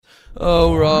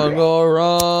Orango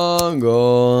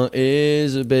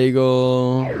is a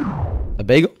bagel. A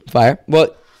bagel? Fire.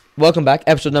 Well, welcome back.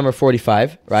 Episode number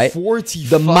 45, right? 45.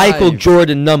 The Michael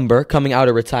Jordan number coming out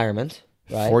of retirement,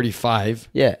 right? 45?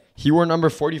 Yeah. He wore number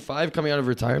 45 coming out of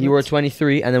retirement? He wore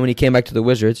 23, and then when he came back to the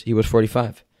Wizards, he was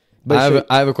 45. But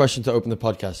I have a question to open the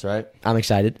podcast, right? I'm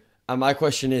excited. And my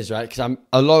question is, right, because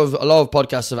a lot of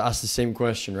podcasts have asked the same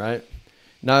question, right?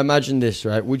 Now imagine this,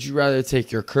 right? Would you rather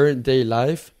take your current day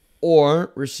life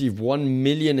or receive 1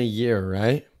 million a year,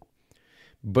 right?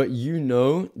 But you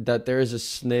know that there is a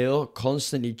snail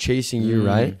constantly chasing you,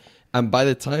 right? And by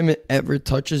the time it ever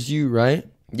touches you, right?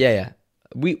 Yeah.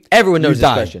 Everyone knows this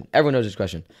die. question. Everyone knows this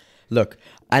question. Look,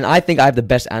 and I think I have the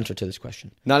best answer to this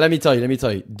question. Now let me tell you.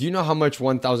 Do you know how much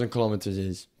 1,000 kilometers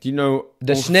is? Do you know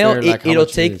the snail? It'll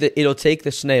take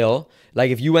the snail.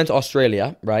 Like if you went to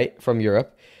Australia, right, from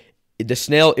Europe, the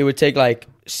snail, it would take like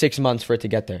 6 months for it to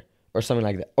get there, or something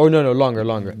like that. Or no,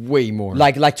 longer, way more.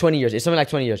 Like 20 years. It's something like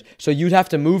 20 years. So you'd have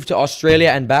to move to Australia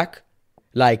and back,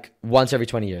 like once every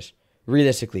 20 years,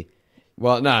 realistically.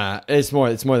 Well, nah, it's more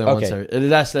than once.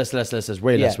 Less,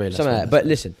 way less. Something like that. But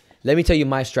listen, let me tell you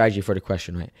my strategy for the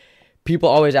question, right? People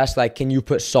always ask, like, can you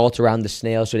put salt around the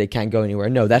snail so they can't go anywhere?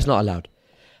 No, that's not allowed.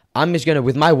 I'm just gonna,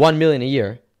 with my 1 million a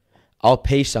year, I'll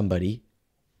pay somebody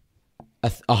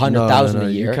 100,000 a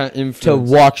year to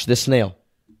watch the snail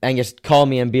and just call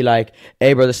me and be like,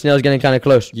 hey bro, the snail's getting kind of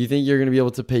close. You think you're going to be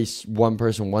able to pay one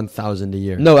person 1,000 a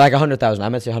year? No, like 100,000. I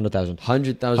meant to say 100,000.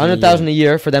 100,000 a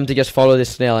year for them to just follow this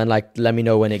snail and like let me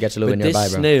know when it gets a little bit nearby,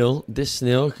 bro. This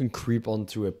snail can creep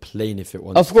onto a plane if it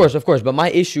wants Of course. But my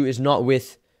issue is not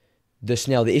with the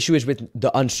snail. The issue is with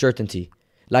the uncertainty.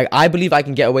 Like, I believe I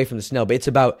can get away from the snail, but it's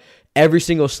about every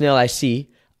single snail I see,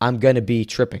 I'm going to be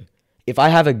tripping. If I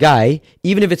have a guy,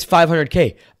 even if it's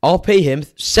 500K, I'll pay him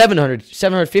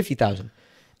 750,000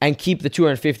 and keep the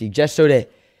 250 just so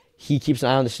that he keeps an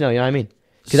eye on the snail. You know what I mean?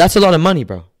 Because that's a lot of money,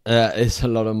 bro. It's a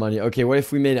lot of money. Okay, what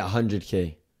if we made it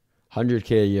 100K?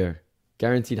 100K a year.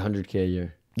 Guaranteed 100K a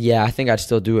year. Yeah, I think I'd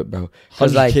still do it, bro.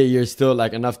 100K a year is still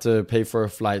like enough to pay for a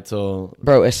flight till...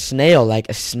 Bro, a snail,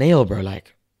 bro.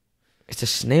 Like, it's a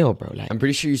snail, bro. Like, I'm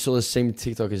pretty sure you saw the same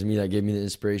TikTok as me that gave me the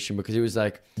inspiration, because it was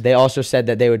like... They also said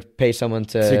that they would pay someone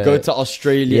to go to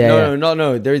Australia. Yeah,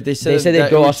 No. They said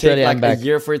they'd go Australia like and back. A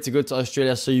year for it to go to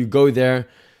Australia, so you go there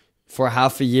for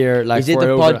half a year. Like, is it the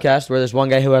podcast where there's one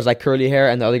guy who has like curly hair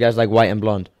and the other guy's like white and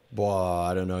blonde? Boy,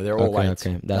 I don't know. They're all white.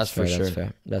 Okay, that's fair, for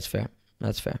sure. That's fair.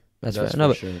 That's No,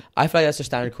 but sure. I feel like that's a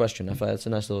standard question. I feel like that's a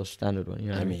nice little standard one. You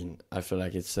know what I mean? I feel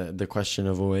like it's the question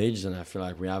of all ages, and I feel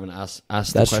like we haven't asked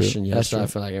that's the question yet. That's so true. I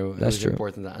feel like it was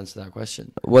important to answer that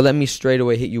question. Well, let me straight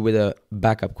away hit you with a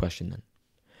backup question then.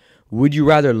 Would you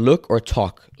rather look or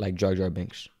talk like Jar Jar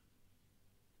Binks?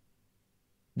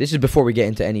 This is before we get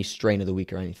into any strain of the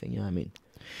week or anything. You know what I mean?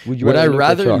 Would I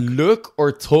rather look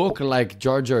or talk like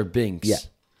Jar Jar Binks? Yeah.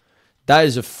 That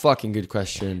is a fucking good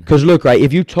question. Because look, right,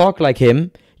 if you talk like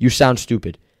him, you sound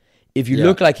stupid. If you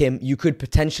look like him, you could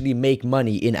potentially make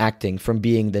money in acting from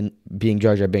being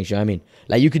Jar Jar Binks. You know what I mean?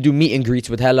 Like, you could do meet and greets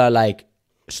with hella like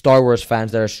Star Wars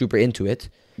fans that are super into it.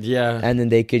 Yeah. And then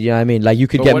they could, you know what I mean? Like, you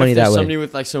could get money that way. Somebody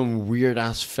with like some weird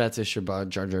ass fetish about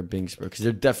Jar Jar Binks, bro? Because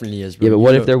there definitely is, bro. Yeah, but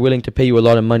what if they're willing to pay you a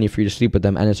lot of money for you to sleep with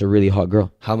them and it's a really hot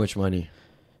girl? How much money?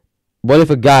 What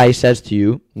if a guy says to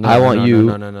you, "I want you"?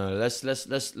 No.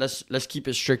 Let's keep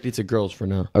it strictly to girls for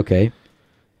now. Okay.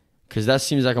 Because that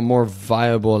seems like a more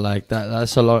viable, like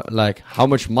that's a lot. Like, how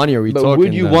much money are we talking? But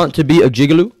would you want to be a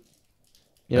gigolo?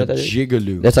 You know what that is?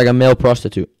 Gigolo. That's like a male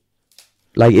prostitute.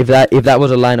 Like, if that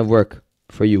was a line of work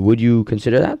for you, would you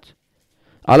consider that?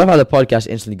 I love how the podcast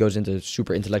instantly goes into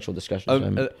super intellectual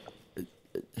discussions.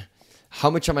 How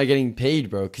much am I getting paid,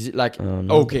 bro? Because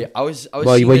okay, I was.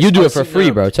 Well, you do it for free,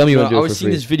 bro. Tell me you want to do it for free. I was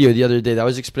seeing this video the other day that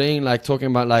was explaining, like, talking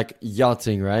about like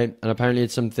yachting, right? And apparently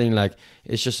it's something like,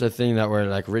 it's just a thing that where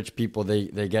like rich people they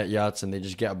get yachts and they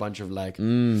just get a bunch of like.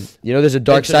 You know, there's a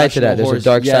dark side to that. There's a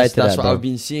dark side to that. That's what I've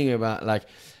been seeing about like.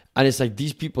 And it's like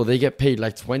these people, they get paid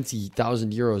like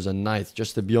 20,000 euros a night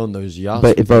just to be on those yachts.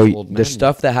 But bro, the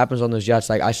stuff that happens on those yachts,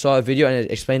 like I saw a video and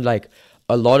it explained like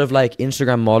a lot of like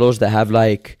Instagram models that have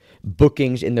like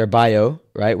bookings in their bio,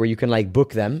 right? Where you can like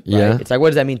book them. Right? Yeah. It's like, what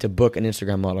does that mean to book an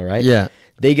Instagram model, right? Yeah.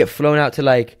 They get flown out to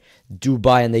like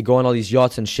Dubai and they go on all these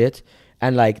yachts and shit.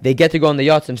 And like they get to go on the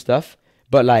yachts and stuff.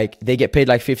 But like they get paid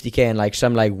like 50K and like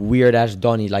some like weird ass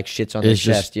Donnie like shits on their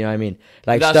chest, you know what I mean?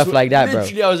 Like stuff like that, bro.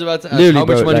 Literally, I was about to ask how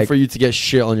much money for you to get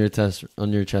shit on your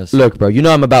chest. Look, bro, you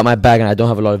know I'm about my bag and I don't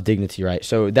have a lot of dignity, right?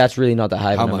 So that's really not that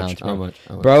high of an amount. How much?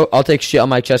 Bro, I'll take shit on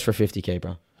my chest for 50K,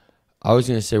 bro. I was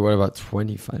gonna say, what about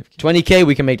 25K? 20K,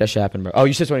 we can make that shit happen, bro. Oh,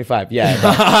 you said 25?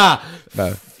 Yeah,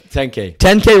 bro. 10K.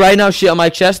 10K right now, shit on my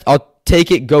chest. I'll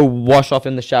take it, go wash off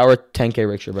in the shower. 10K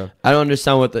richer, bro. I don't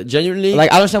understand what the genuinely.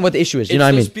 Like, I don't understand what the issue is. You know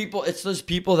what I mean? It's those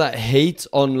people that hate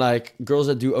on like girls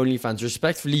that do OnlyFans.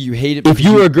 Respectfully, you hate it. If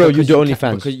you were a girl, you do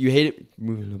OnlyFans. Because you hate it.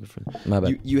 Move a little bit further. My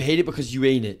bad. You hate it because you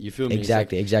ain't it. You feel me?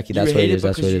 Exactly. Like, That's what it is.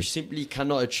 That's what it you is. simply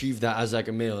cannot achieve that as like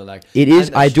a male. Like it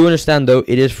is. I do understand though.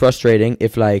 It is frustrating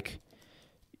if like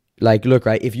look,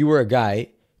 right. If you were a guy,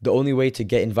 the only way to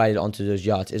get invited onto those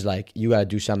yachts is like you gotta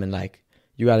do something like.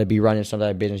 You gotta be running some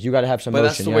type of business. You gotta have some motion. But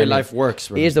that's the way life works,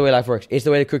 bro. It is the way life works. It's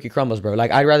the way the cookie crumbles, bro. Like,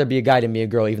 I'd rather be a guy than be a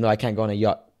girl, even though I can't go on a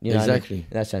yacht. You know exactly. What I mean?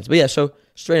 In that sense. But yeah, so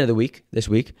strain of the week, this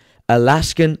week,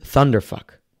 Alaskan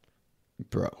Thunderfuck.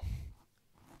 Bro,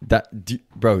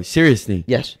 seriously.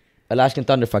 Yes. Alaskan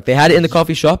Thunderfuck. They had it in the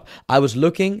coffee shop. I was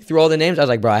looking through all the names. I was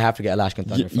like, bro, I have to get Alaskan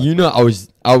Thunderfuck. You know,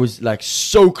 I was like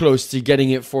so close to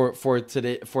getting it for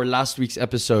today, for last week's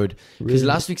episode. Because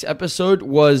last week's episode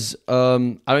was, I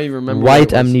don't even remember.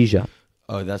 White Amnesia.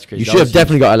 Oh, that's crazy. You should have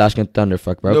definitely got Alaskan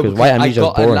Thunderfuck, bro. No, because White Amnesia is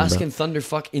boring, I got Alaskan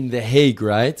Thunderfuck in The Hague,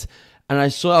 right? And I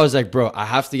was like, bro, I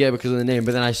have to get it because of the name.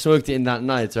 But then I smoked it in that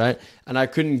night, right? And I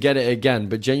couldn't get it again.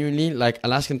 But genuinely, like,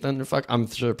 Alaskan Thunderfuck, I'm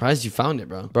surprised you found it,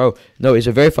 bro. Bro, no, it's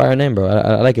a very fire name, bro.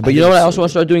 I like it. But you know what I also want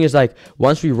to start doing is, like,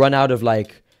 once we run out of,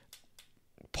 like,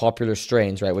 popular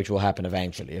strains, right, which will happen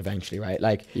eventually, right?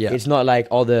 Like, it's not like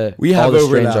all the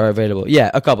strains are available. Yeah,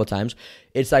 a couple times.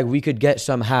 It's like we could get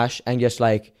some hash and just,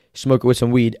 like, smoke it with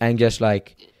some weed and just,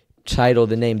 like... title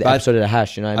the name, the episode of the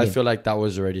hash, you know what I mean? I feel like that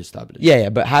was already established. Yeah,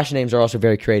 but hash names are also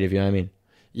very creative, you know what I mean?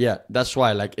 Yeah, that's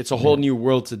why, like, it's a whole new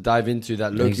world to dive into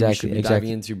that we should be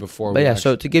diving into before. But yeah,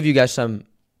 so to give you guys some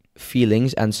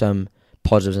feelings and some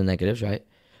positives and negatives, right?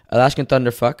 Alaskan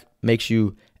Thunderfuck makes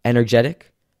you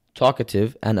energetic,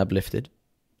 talkative, and uplifted,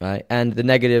 right? And the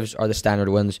negatives are the standard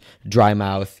ones: dry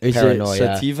mouth, paranoia. Is it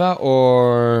sativa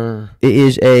or? It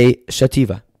is a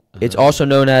sativa. It's also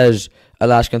known as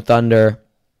Alaskan Thunder.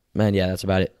 Man, yeah, that's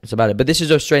about it. But this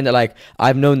is a strain that, like,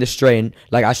 I've known this strain.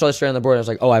 Like, I saw the strain on the board and I was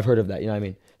like, oh, I've heard of that. You know what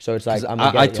I mean? So it's like,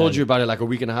 I told you about it like a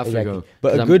week and a half ago.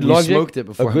 But a good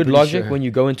logic when you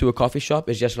go into a coffee shop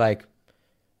is just like,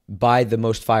 buy the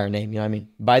most fire name. You know what I mean?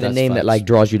 Buy the name that, like,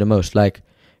 draws you the most. Like,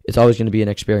 it's always going to be an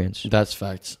experience. That's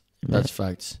facts. That's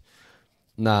facts.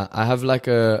 Nah, I have like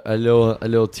a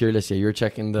little tier list here. You're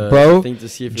checking the thing to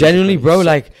see if genuinely, bro.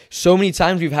 Like, so many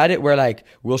times we've had it where, like,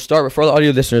 we'll start for the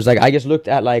audio listeners. Like, I just looked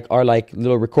at, like, our, like,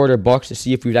 little recorder box to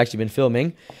see if we've actually been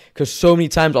filming, because so many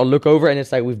times I'll look over and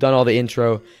it's like we've done all the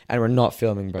intro and we're not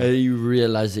filming, bro. You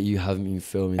realize that you haven't been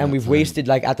filming, and we've wasted,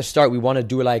 like, at the start we want to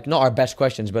do, like, not our best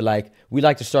questions, but, like, we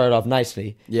like to start it off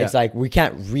nicely. Yeah, it's like we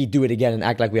can't redo it again and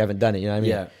act like we haven't done it. You know what I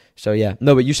mean? Yeah. So yeah,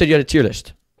 no, but you said you had a tier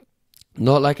list.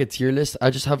 Not like a tier list. I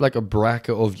just have like a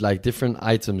bracket of like different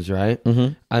items, right?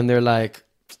 Mm-hmm. And they're like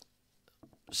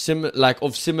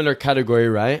of similar category,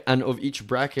 right? And of each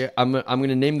bracket, I'm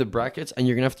gonna name the brackets, and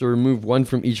you're gonna have to remove one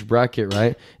from each bracket,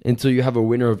 right? Until you have a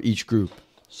winner of each group.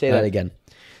 Say that again.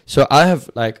 So I have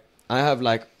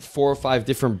like 4 or 5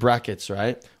 different brackets,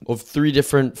 right? Of 3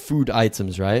 different food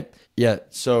items, right? Yeah,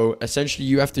 so essentially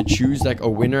you have to choose like a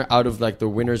winner out of like the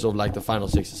winners of like the final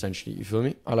 6, essentially. You feel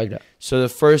me? I like that. So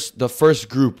the first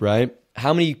group, right?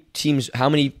 How many items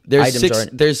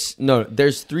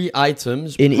there's 3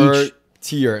 items in per each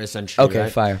tier, essentially.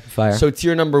 Okay, right? fire. So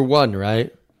tier number 1,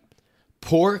 right?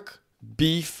 Pork,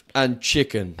 beef, and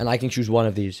chicken. And I can choose one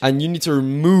of these. And you need to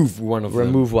remove one of them.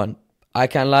 Remove one. I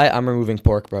can't lie, I'm removing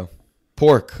pork, bro.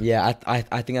 Pork. Yeah,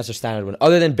 I think that's a standard one.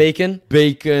 Other than bacon,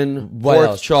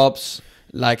 pork chops,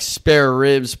 like spare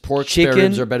ribs. Spare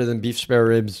ribs are better than beef spare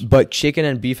ribs. But chicken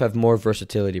and beef have more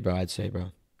versatility, bro, I'd say,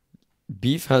 bro.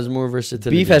 Beef has more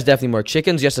versatility. Beef has definitely more.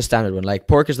 Chicken's just a standard one. Like,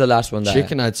 pork is the last one.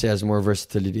 Chicken, I'd say, has more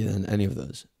versatility than any of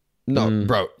those. No,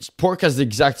 bro. Pork has the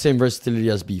exact same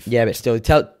versatility as beef. Yeah, but still,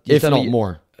 if not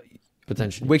more,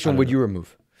 potentially. Which one would you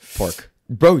remove? Pork.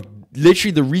 Bro,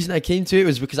 literally the reason I came to it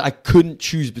was because I couldn't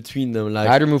choose between them. Like,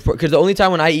 I'd remove pork because the only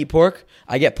time when I eat pork,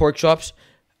 I get pork chops.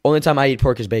 Only time I eat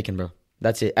pork is bacon, bro.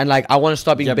 That's it. And like, I want to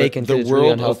stop eating bacon because it's really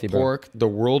unhealthy, bro. The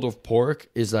world of pork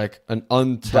is like an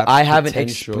untapped. But I haven't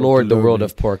explored the world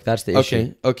of pork. That's the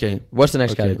issue. Okay. What's the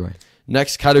next category?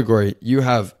 Next category, you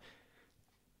have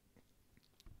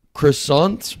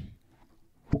croissant,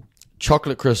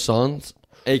 chocolate croissant,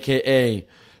 aka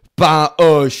pain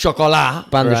au chocolat.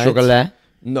 Pain de chocolat.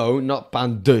 No, not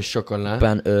pain de chocolat.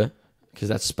 Pain because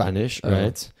that's Spanish,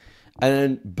 right? And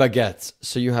then baguette.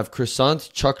 So you have croissant,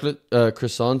 chocolate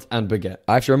croissant, and baguette.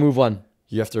 I have to remove one.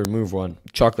 You have to remove one.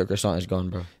 Chocolate croissant is gone,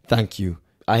 bro. Thank you.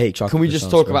 I hate chocolate. Can we just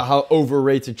croissants, talk bro. about how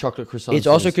overrated chocolate croissants It's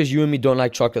also is? because you and me don't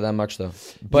like chocolate that much, though.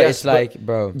 But Yes, it's like,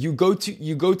 bro. You go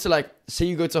to like, say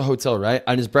you go to a hotel, right?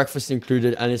 And it's breakfast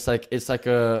included, and it's like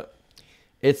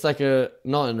a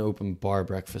not an open bar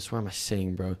breakfast. What am I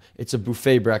saying, bro? It's a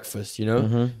buffet breakfast, you know?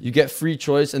 Mhm. You get free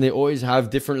choice, and they always have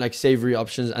different like savory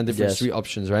options and different Yes. sweet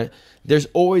options, right? There's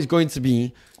always going to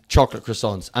be chocolate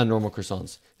croissants and normal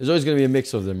croissants. There's always going to be a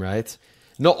mix of them, right?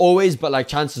 Not always, but like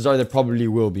chances are there probably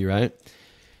will be, right?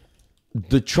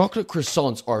 The chocolate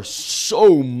croissants are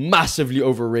so massively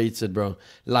overrated, bro.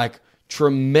 Like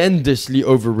tremendously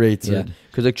overrated. Yeah,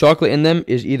 because the chocolate in them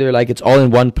is either like it's all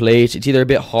in one place. It's either a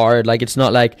bit hard, like it's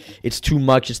not like it's too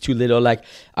much, it's too little. Like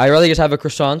I rather just have a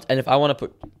croissant, and if I want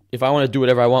to do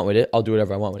whatever I want with it, I'll do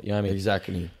whatever I want with it. You know what I mean?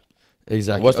 Exactly. What's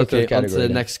the Okay, third on to category the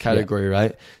then? next category,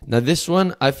 right? Now this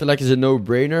one I feel like is a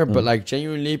no-brainer, but like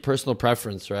genuinely personal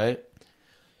preference, right?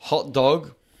 Hot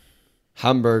dog,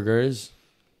 hamburgers,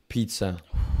 pizza.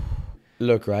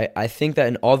 Look, right. I think that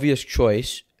an obvious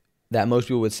choice that most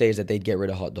people would say is that they'd get rid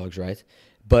of hot dogs, right?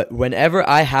 But whenever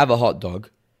I have a hot dog,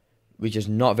 which is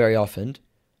not very often,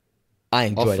 I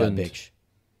enjoy Often. that bitch.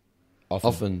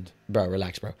 Often. Bro,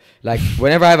 relax, bro. Like,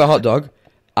 whenever I have a hot dog,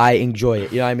 I enjoy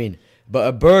it. You know what I mean? But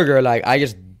a burger, like, I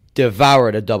just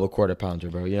devoured a double quarter pounder,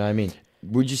 bro. You know what I mean?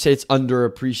 Would you say it's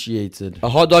underappreciated? A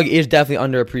hot dog is definitely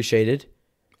underappreciated.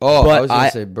 Oh, but I was going I-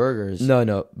 to say burgers.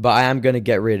 No. But I am going to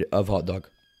get rid of hot dog.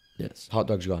 Yes. Hot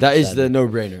dog's gone. That is sadly. the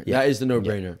no-brainer. Yeah. That is the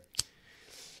no-brainer.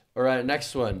 All right,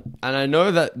 next one. And I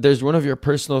know that there's one of your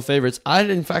personal favorites. I'd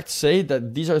in fact say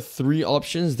that these are three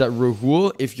options that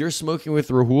Rahul, if you're smoking with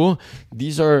Rahul,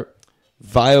 these are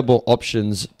viable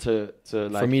options to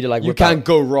like. For me to, like, you whip can't out.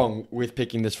 go wrong with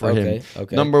picking this for him.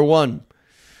 Okay. Number one,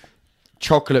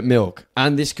 chocolate milk.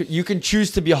 And you can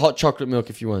choose to be a hot chocolate milk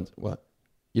if you want. What?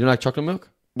 You don't like chocolate milk?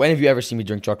 When have you ever seen me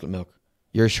drink chocolate milk?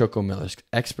 You're a choco milk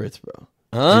expert, bro.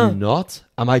 Huh? Do you not?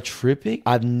 Am I tripping?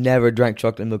 I've never drank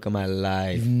chocolate milk in my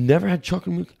life. You've never had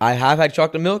chocolate milk? I have had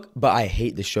chocolate milk, but I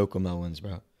hate the Chocomel ones,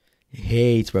 bro.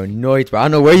 Hate, bro. Noit, bro. I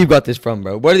don't know where you got this from,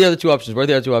 bro. What are the other two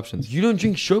options? You don't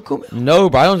drink choco milk? No,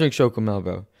 bro. I don't drink Chocomel,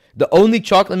 bro. The only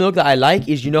chocolate milk that I like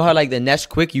is, you know how like the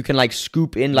Nesquik, you can like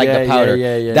scoop in like the powder.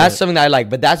 Yeah. That's something that I like.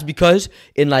 But that's because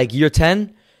in like year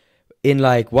 10, in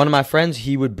like one of my friends,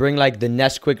 he would bring like the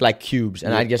Nesquik like cubes,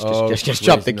 and I'd just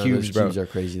chop the cubes, bro. Cubes are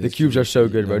crazy. The cubes are so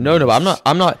good, bro. No, but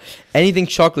I'm not. Anything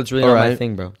chocolate's really not my Alright.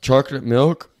 thing, bro. Chocolate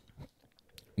milk,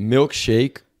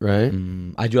 milkshake, right?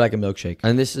 I do like a milkshake.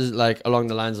 And this is like along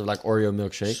the lines of like Oreo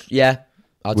milkshake, Yeah,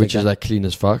 I'll take which that. is like clean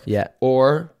as fuck. Yeah.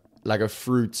 Or like a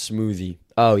fruit smoothie.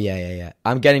 Oh yeah.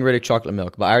 I'm getting rid of chocolate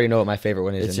milk, but I already know what my favorite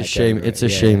one is. It's in a that shame. category. It's a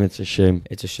Yeah, shame. yeah. It's a shame.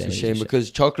 It's a shame. It's a shame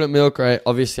because chocolate milk, right?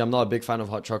 Obviously, I'm not a big fan of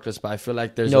hot chocolates, but I feel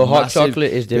like there's No, a hot massive,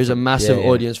 chocolate is there's a different. massive Yeah, yeah.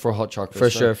 audience for hot chocolate. For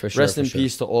sure. Rest for in sure.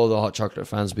 peace to all the hot chocolate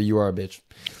fans, but you are a bitch.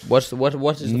 What is the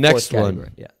Next fourth one. category?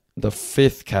 Yeah. The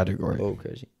fifth category. Oh,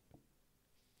 crazy.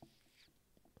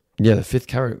 Yeah, the fifth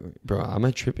category. Bro, am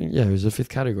I tripping? Yeah, it was the fifth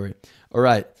category. All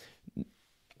right.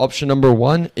 Option number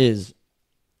one is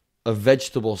a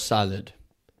vegetable salad.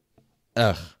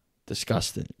 Ugh,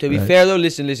 disgusting. To be right? fair though,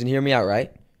 listen, hear me out,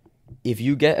 right? If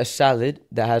you get a salad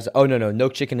that has no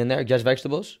chicken in there, just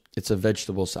vegetables, It's a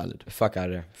vegetable salad. fuck out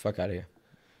of here.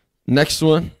 Next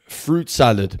one, fruit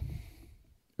salad.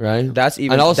 Right? That's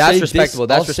even And I'll that's say respectable.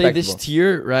 This, That's I'll say respectable. this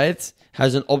tier, right,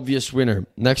 has an obvious winner.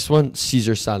 Next one,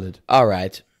 Caesar salad. All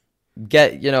right,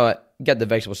 get the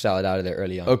vegetable salad out of there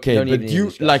early on. Okay, Don't but even need to you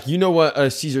discuss. you know what a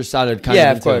Caesar salad kind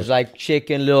Yeah, of of course, like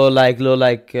chicken, little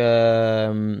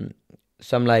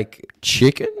some like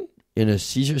chicken in a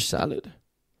Caesar salad.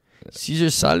 Caesar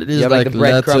salad is Yeah, like like the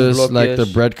breadcrumb lettuce, like the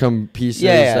blockers. breadcrumb pieces,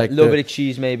 yeah, like a little the bit of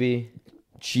cheese maybe.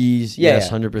 cheese. Yeah, Yes,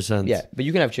 yeah. 100%. Yeah, but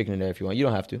you can have chicken in there if you want. You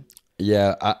don't have to.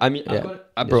 Yeah, I mean, Yeah.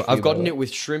 I've gotten it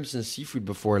with shrimps and seafood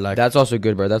before, like. That's also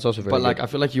good, bro. That's also very But good. like, I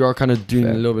feel like you are kind of doing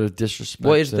Fair. a little bit of disrespect.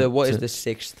 What is to- the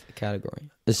sixth category?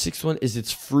 The sixth one is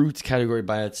its fruit category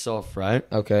by itself, right?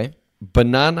 Okay.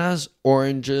 Bananas,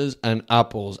 oranges, and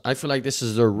apples. I feel like this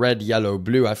is the red, yellow,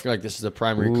 blue. I feel like this is the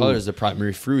primary Ooh. colors, the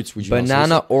primary fruits. Would you also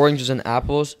Banana, say? oranges, and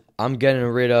apples. I'm getting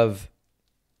rid of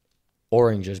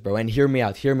oranges, bro. And hear me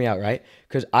out, right?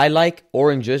 Because I like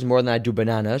oranges more than I do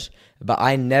bananas, but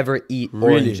I never eat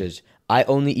Really? oranges. I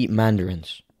only eat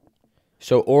mandarins.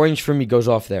 So orange for me goes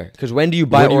off there. Because when do you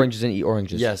buy When you- oranges and eat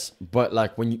oranges? Yes, but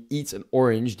like when you eat an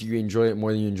orange, do you enjoy it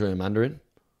more than you enjoy a mandarin?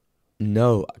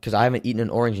 No, because I haven't eaten an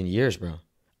orange in years, bro.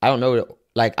 I don't know.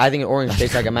 Like, I think an orange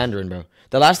tastes like a mandarin, bro.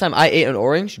 The last time I ate an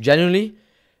orange, genuinely,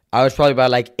 I was probably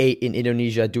about like 8 in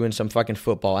Indonesia doing some fucking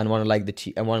football, and one of like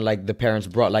the parents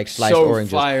brought like sliced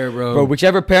oranges. Fire, bro. Bro,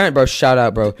 whichever parent, bro, shout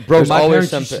out, bro. Bro, There's my always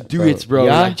parents used to do bro. it, bro.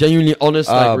 Yeah? Like, genuinely honest,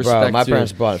 like, respect. Bro, my to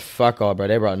parents it. brought fuck all, bro.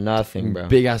 They brought nothing, bro.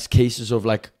 Big ass cases of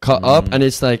like cut up, and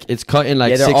it's like in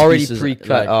like yeah, they're 6 already pieces,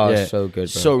 pre-cut. like, So good, bro.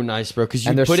 So nice, bro. Because you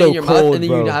And they're put it so in your cold, mouth, and then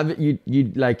bro. you'd have it.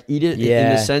 You'd like eat it in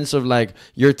Yeah. the sense of like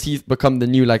your teeth become the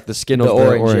new like the skin the of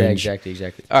orange. the Yeah, orange.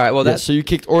 exactly. All right, well Yeah, that's so you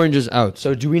kicked oranges out.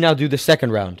 so. Do we now do the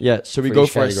second round? Yeah, so we For go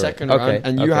each for a category. second Okay, round,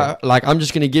 and you okay. have like I'm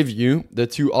just gonna give you the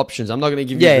 2 options. I'm not gonna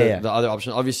give you the other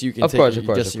option. Obviously, you can Of take course, it, of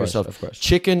course, guess it yourself. of course.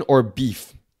 Chicken or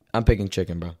beef? I'm picking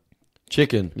chicken, bro.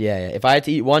 Chicken. Yeah. If I had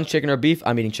to eat one chicken or beef,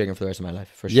 I'm eating chicken for the rest of my life.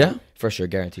 For sure. Yeah? For sure,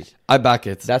 guaranteed. I back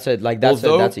it. That's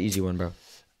an easy one, bro.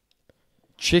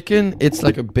 Chicken, it's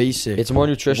like a basic. It's more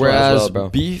nutritional Whereas as well, bro.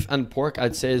 beef and pork,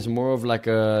 I'd say, is more of like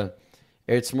a.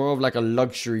 It's more of like a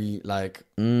luxury, like.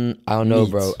 I don't know,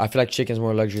 meat. bro. I feel like chicken's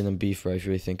more luxury than beef, bro. If you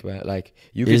really think about it, like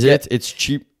you could Is get. it? It's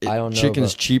cheap. I don't know.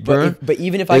 Chicken's bro. cheaper. But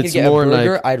even if I could It's get a more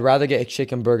burger, like- I'd rather get a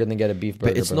chicken burger than get a beef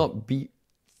burger. but it's bro. not beef.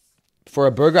 For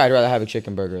a burger, I'd rather have a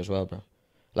chicken burger as well, bro.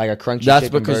 Like a crunchy That's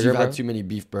chicken because burger, you've bro. had too many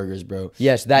beef burgers, bro.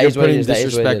 Yes, that You're is what it putting is. That is what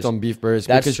it disrespect is. on beef burgers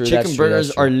That's because true, chicken that's true, burgers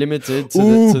that's true. are limited to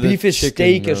Ooh, the beef is chicken,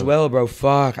 steak bro. as well, bro.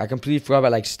 Fuck, I completely forgot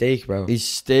about like steak, bro. It's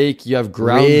steak. You have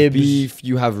ground Ribs. beef.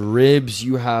 You have ribs.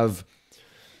 You have.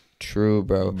 True,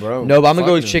 bro. Bro, No, but I'm gonna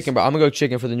go with fuckness. chicken, bro. I'm gonna go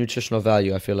chicken for the nutritional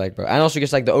value. I feel like, bro, and also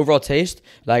just like the overall taste.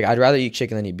 Like, I'd rather eat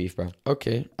chicken than eat beef, bro.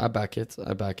 Okay, I back it.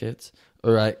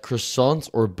 All right, croissant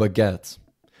or baguette?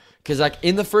 Because like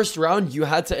in the first round, you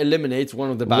had to eliminate one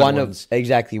of the bad ones One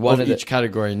of of each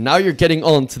category. Now you're getting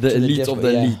on to the the elite different- of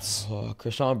the yeah. elites. Oh,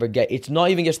 croissant baguette. It's not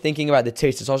even just thinking about the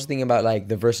taste. It's also thinking about like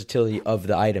the versatility of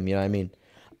the item. You know what I mean?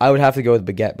 I would have to go with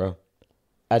baguette, bro.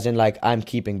 As in, like, I'm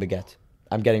keeping baguette.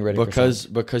 I'm getting rid of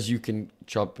croissant. Because you can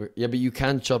chop. Yeah, but you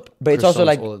can chop. But it's also croissants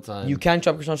like all the time. you can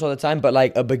chop croissants all the time, but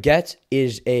like a baguette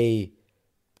is a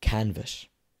canvas.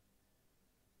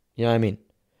 You know what I mean?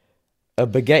 A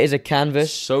baguette is a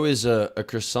canvas. So is a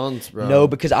croissant, bro. No,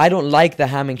 because I don't like the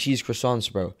ham and cheese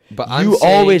croissants, bro. But you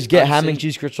always get ham and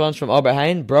cheese croissants from Albert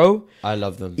Heijn, bro. I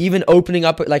love them. Even opening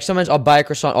up, like sometimes I'll buy a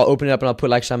croissant, I'll open it up and I'll put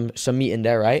like some meat in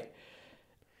there, right?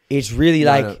 It's really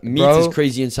like meat bro, is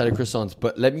crazy inside a croissant.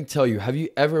 But let me tell you, have you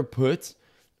ever put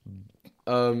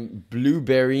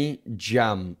blueberry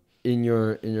jam in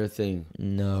your thing?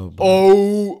 No, bro.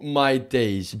 Oh my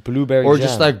days! Blueberry or jam.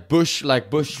 just like bush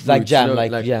fruits, Like jam, you know,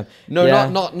 like jam. No, Yeah.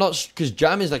 not because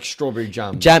jam is like strawberry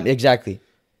jam. Jam, exactly.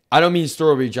 I don't mean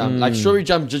strawberry jam. Like strawberry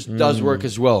jam just does work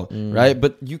as well, right?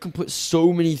 But you can put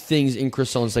so many things in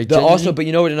croissants. Like Also, but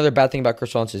you know what another bad thing about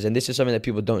croissants is, and this is something that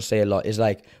people don't say a lot, is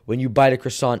like when you bite a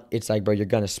croissant, it's like, bro, you're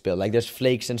gonna spill. Like there's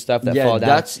flakes and stuff that fall down.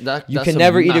 You that's can a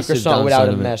never eat a massive croissant without downside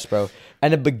a of it. mess, bro.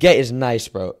 And a baguette is nice,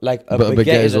 bro. Like a But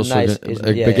baguette is also nice.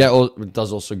 baguette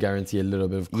does also guarantee a little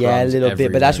bit of crumbs Yeah, a little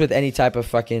bit, but that's everywhere. with any type of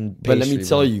fucking pastry, But let me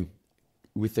tell bro. you,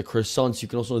 with the croissants, you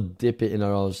can also dip it in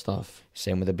a lot of stuff.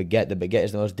 Same with the baguette. The baguette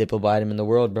is the most dippable item in the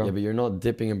world, bro. Yeah, but you're not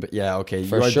dipping it. But yeah, okay,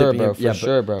 For you are sure, dipping bro, it. for Yeah,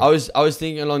 sure, but bro. I was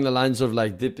thinking along the lines of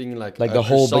like dipping like Like a the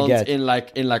whole croissant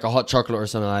baguette. in like a hot chocolate or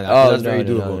something like that. Oh, That's no, very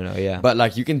no, doable. no, yeah. But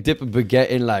like you can dip a baguette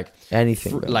in like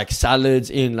Anything, bro. like salads,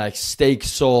 in like steak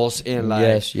sauce, in like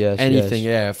Yes, anything.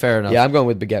 yes. Yeah, fair enough. Yeah, I'm going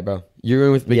with baguette, bro. You're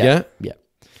going with baguette. Yeah.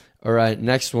 All right,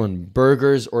 next one: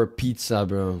 burgers or pizza,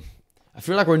 bro. I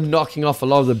feel like we're knocking off a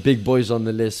lot of the big boys on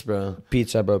the list, bro.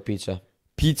 Pizza, bro. Pizza.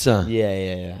 Pizza.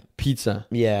 Yeah. Pizza.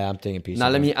 Yeah, I'm taking pizza. Now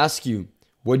let bro. me ask you: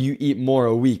 what do you eat more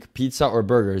a week, pizza or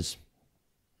burgers?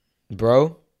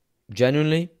 Bro,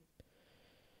 genuinely,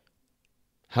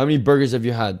 How many burgers have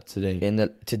you had today?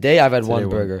 today I've had one one.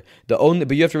 burger. But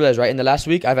you have to realize, right? In the last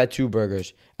week, I've had 2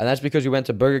 burgers, and that's because we went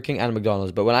to Burger King and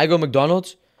McDonald's. But when I go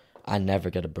McDonald's, I never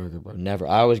get a burger, bro. Never.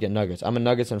 I always get nuggets. I'm a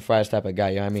nuggets and fries type of guy.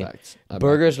 You know what I mean? Facts.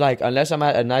 Burgers, like, unless I'm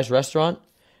at a nice restaurant,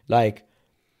 like,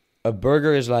 a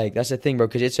burger is like, that's the thing, bro,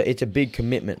 because it's a big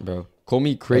commitment, bro. Call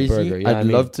me crazy. burger, you know what I I'd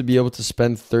mean? love to be able to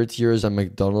spend 30 euros at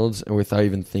McDonald's and without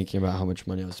even thinking about how much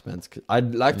money I've spent. 'Cause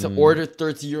I'd like to order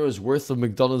 30 euros worth of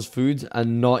McDonald's food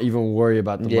and not even worry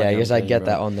about the money. Yeah, I I'm guess I paying, get bro.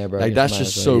 that on there, bro. Like I that's might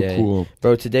just as well. so Yeah, cool.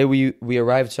 Bro, today we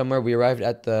arrived somewhere. We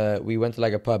went to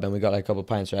like a pub and we got like a couple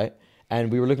pints, right?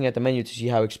 And we were looking at the menu to see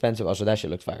how expensive. Also, that shit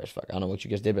looks fire as fuck. I don't know what you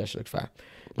guys did, but that shit looks fire.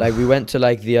 Like we went to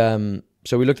like the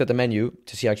so we looked at the menu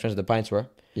to see how expensive the pints were.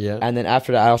 Yeah. And then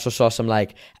after that, I also saw some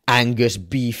like Angus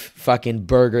beef fucking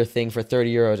burger thing for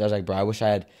 30 euros. I was like, bro, I wish I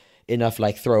had enough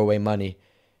like throwaway money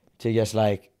to just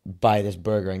like buy this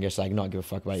burger and just like not give a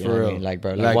fuck about it. You know what I mean? Like,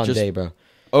 bro, like one just- day, bro.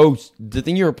 Oh, the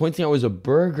thing you were pointing out was a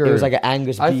burger. It was like an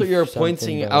Angus beef. I thought you were something,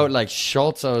 pointing bro. out like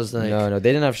shots. I was like, No, they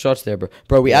didn't have shots there, bro.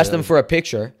 Bro, we asked them for a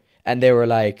picture, and they were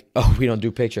like, "Oh, we don't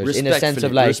do pictures." In a sense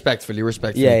of like, respectfully.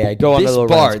 Yeah. Go on a little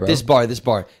rant, bro. This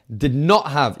bar did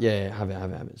not have. Yeah, have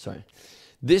it. Sorry,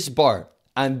 this bar.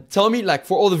 And tell me, like,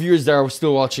 for all the viewers that are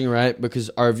still watching, right? Because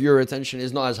our viewer retention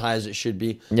is not as high as it should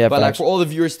be. Yeah, but like for all the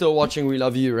viewers still watching, we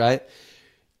love you, right?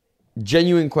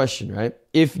 Genuine question, right?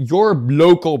 If your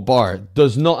local bar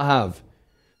does not have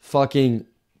fucking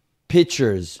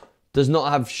pictures, does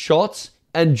not have shots,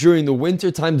 and during the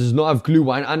winter time does not have glue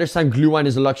wine. I understand glue wine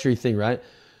is a luxury thing, right?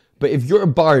 But if your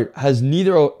bar has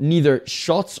neither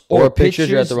shots or pictures,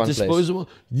 you're at the wrong disposable,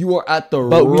 place. you are at the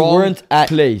But wrong we weren't at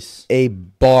place. A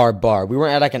bar. We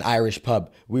weren't at like an Irish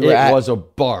pub. It was a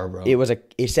bar, bro. It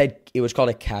was called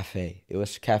a cafe. It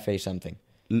was cafe something.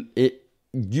 If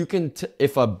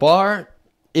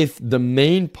the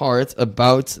main part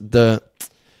about the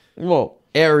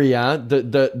area,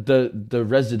 the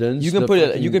residence, you could put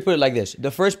it like this.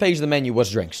 The first page of the menu was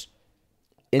drinks.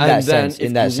 In that sense,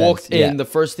 you walked in, the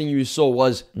first thing you saw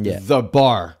was the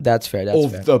bar. That's fair.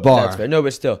 The bar. That's fair. No,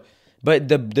 but still. But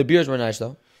the beers were nice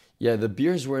though. Yeah, the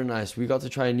beers were nice. We got to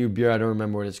try a new beer. I don't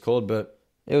remember what it's called, but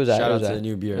shout out to the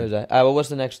new beer. Well, what's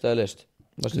the next list?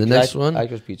 The next one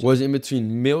was in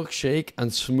between milkshake and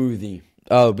smoothie.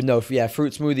 Oh, but no,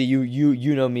 fruit smoothie.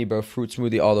 You know me, bro. Fruit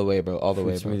smoothie all the way, bro. All the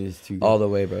way, bro. Smoothie is too good. All the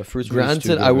way, bro. Fruit smoothie.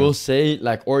 Granted, I will say,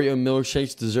 like, Oreo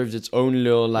milkshakes deserves its own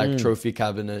little like trophy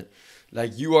cabinet.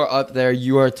 Like, you are up there,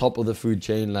 you are top of the food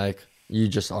chain. Like, you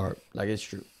just are. Like, it's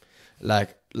true.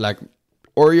 Like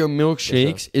Oreo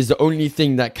milkshakes is the only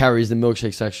thing that carries the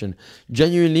milkshake section.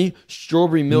 Genuinely,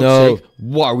 strawberry milkshake.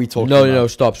 What are we talking about? No,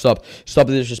 stop the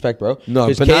disrespect, bro.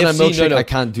 No, banana milkshake, I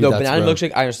can't do that. No, banana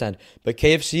milkshake, I understand. But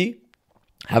KFC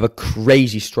have a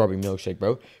crazy strawberry milkshake,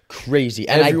 bro. Crazy.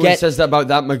 And everyone says that about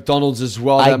that McDonald's as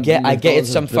well. I get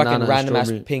it's some fucking random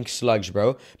ass pink slugs,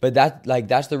 bro. But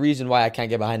that's the reason why I can't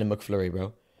get behind a McFlurry,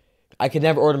 bro. I could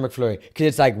never order McFlurry because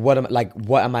it's like, what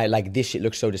am I like? This shit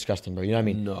looks so disgusting, bro. You know what I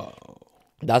mean? No.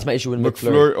 That's my issue with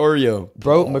McFlurry Oreo,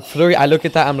 bro. McFlurry. I look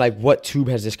at that, I'm like, what tube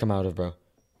has this come out of, bro?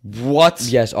 What?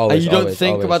 Yes, always. And you don't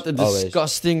think about the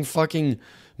disgusting fucking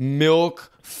milk.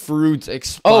 Fruit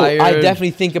expired. Oh, I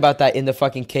definitely think about that in the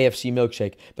fucking KFC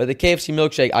milkshake. But the KFC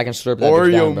milkshake, I can slurp that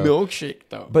Oreo down, bro. milkshake,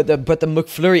 though. But the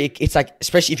McFlurry, it's like,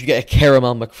 especially if you get a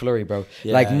caramel McFlurry, bro.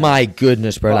 Yeah. Like, my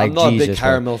goodness, bro. Like, I'm not Jesus, a big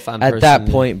caramel fan. At that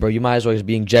point, bro, you might as well just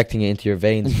be injecting it into your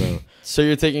veins, bro. So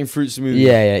you're taking fruit smoothie?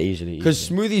 Yeah, easily. Because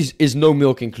smoothies is no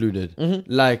milk included.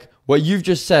 Mm-hmm. Like what you've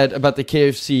just said about the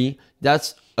KFC,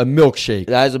 that's a milkshake.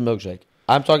 That is a milkshake.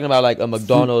 I'm talking about like a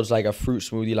McDonald's, like a fruit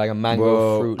smoothie, like a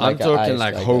mango fruit. I'm talking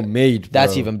like homemade.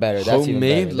 That's even better. That's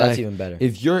even better.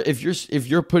 If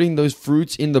you're putting those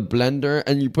fruits in the blender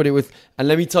and you put it with, and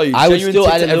let me tell you, I would still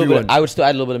add a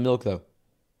little bit of milk though.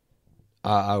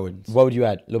 I wouldn't. What would you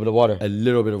add? A little bit of water. A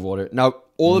little bit of water. Now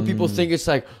all the people think it's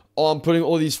like, oh, I'm putting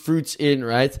all these fruits in,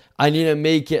 right? I need to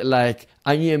make it like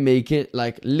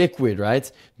liquid, right?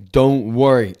 Don't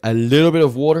worry. A little bit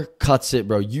of water cuts it,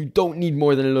 bro. You don't need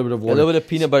more than a little bit of water. A little bit of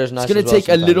peanut butter is nice. It's gonna take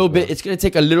a little bit. It's gonna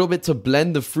take a little bit to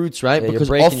blend the fruits, right? Yeah, because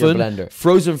often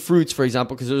frozen fruits, for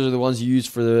example, because those are the ones you use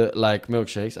for the like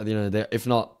milkshakes at the end of the day. If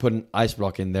not, put an ice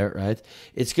block in there, right?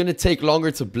 It's gonna take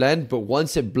longer to blend, but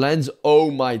once it blends,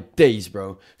 oh my days,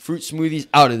 bro! Fruit smoothies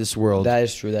out of this world. That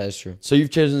is true. So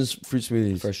you've chosen fruit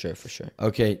smoothies for sure.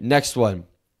 Okay, next one.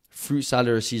 Fruit salad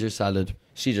or Caesar salad?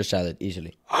 Caesar salad,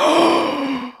 easily.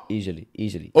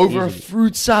 easily. Over a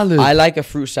fruit salad? I like a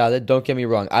fruit salad, don't get me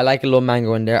wrong. I like a little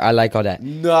mango in there. I like all that.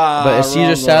 Nah. But a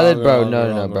Caesar salad, bro,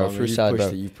 no, bro. Fruit salad,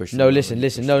 bro. No, listen.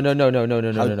 No.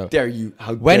 How dare you?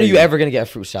 When are you ever going to get a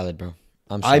fruit salad, bro?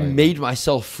 I'm sorry. I made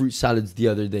myself fruit salads the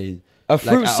other day. A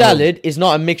fruit salad is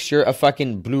not a mixture of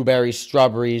fucking blueberries,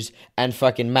 strawberries, and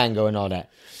fucking mango and all that.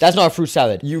 That's not a fruit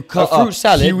salad. You cut a fruit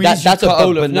salad. Kiwis, that's a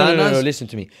bowl of bananas. No. Listen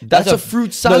to me. That's a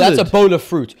fruit salad. No, that's a bowl of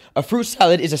fruit. A fruit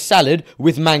salad is a salad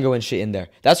with mango and shit in there.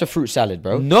 That's a fruit salad,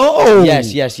 bro. No.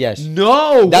 Yes.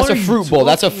 No. That's a fruit bowl.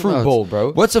 That's a fruit bowl,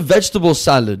 bro. What's a vegetable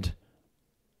salad?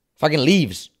 Fucking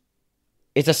leaves.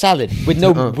 It's a salad with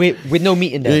no with no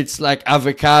meat in there. It's like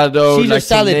avocado, Caesar like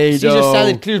salad. tomato. Caesar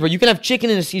salad clears, bro. You can have chicken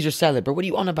in a Caesar salad, bro. What are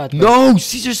you on about, bro? No,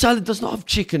 Caesar salad does not have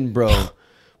chicken, bro.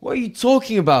 What are you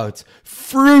talking about?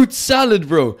 Fruit salad,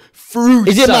 bro. Fruit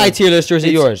Is it salad. my tier list or is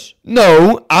it yours?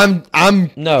 No, I'm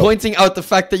No. pointing out the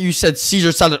fact that you said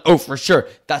Caesar salad. Oh, for sure.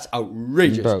 That's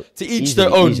outrageous. Bro, to each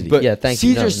their own. Easily. But yeah, thank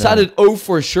you. Caesar salad, oh,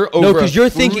 for sure. Over no, because you're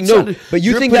thinking salad. but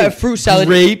you think that a fruit salad,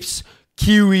 grapes,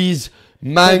 kiwis,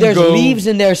 mango. But there's leaves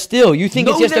in there still. You think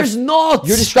no, it's just there's not.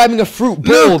 You're describing a fruit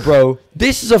bowl, bro.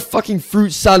 This is a fucking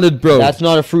fruit salad, bro. That's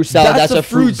not a fruit salad. That's a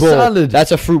fruit bowl. Salad.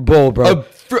 That's a fruit bowl, bro.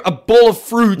 a bowl of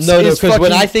fruits. No, because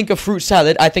when I think of fruit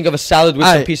salad, I think of a salad with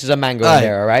some pieces of mango in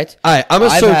there. All right. I'm gonna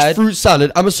search fruit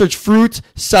salad. I'm gonna search fruit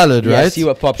salad. Yeah, right. See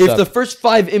what pops up. If the first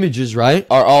 5 images, right,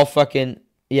 are all fucking.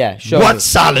 Yeah, show what me.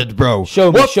 salad, bro? Show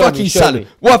me. What show fucking me, show salad? Me.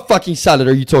 What fucking salad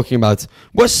are you talking about?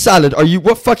 What salad are you?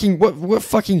 What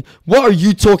are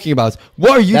you talking about?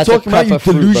 What are you talking about? You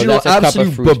delusional,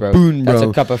 absolute baboon, bro. That's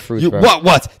a cup of fruit, bro.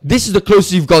 What? This is the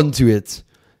closest you've gotten to it.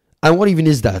 And what even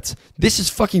is that? This is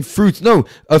fucking fruit. No,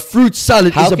 a fruit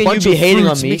salad is a bunch of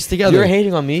fruits mixed together. You're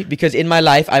hating on me because in my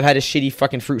life I've had a shitty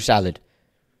fucking fruit salad.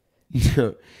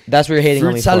 That's what you're hating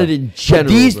on me for. Fruit salad in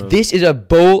general, bro. This is a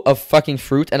bowl of fucking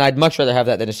fruit, and I'd much rather have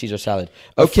that than a Caesar salad.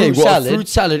 A fruit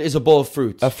salad is a bowl of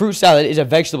fruit. A fruit salad is a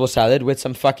vegetable salad with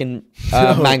some fucking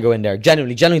mango in there.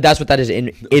 Generally, that's what that is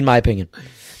in my opinion.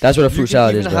 That's what a fruit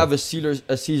salad is. You can have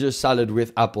a Caesar salad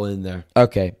with apple in there.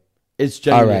 Okay. It's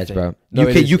generally all right, bro. No,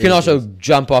 you can also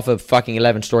jump off a fucking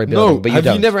 11-story building, but you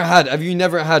don't. Have you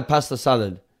never had pasta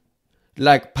salad?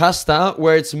 Like pasta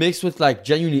where it's mixed with like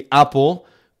genuinely apple,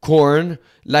 corn,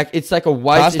 like it's like a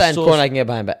white pasta and corn I can get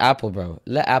behind, but apple, bro.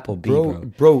 Let apple be,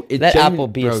 bro. Let apple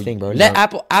be its thing, bro. Let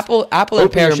apple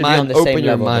and pear should be on the same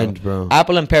level, bro.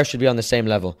 Apple and pear should be on the same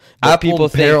level. Apple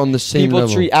and pear on the same level.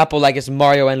 People treat apple like it's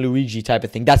Mario and Luigi type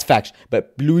of thing. That's facts.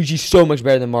 But Luigi's so much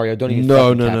better than Mario. Don't even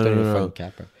No.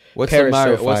 Cap, bro. What's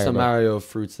the Mario of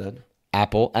fruits then?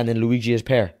 Apple, and then Luigi is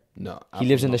pear. No, he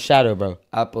lives in the shadow, bro.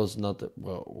 Apple's not the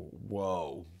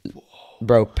whoa.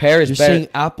 Bro, pear is You're better. saying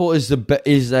apple is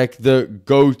is like the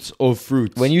goat of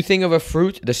fruits. When you think of a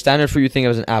fruit, the standard fruit you think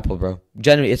of is an apple, bro.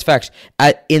 Generally, it's facts.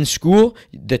 In school,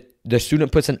 the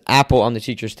student puts an apple on the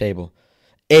teacher's table.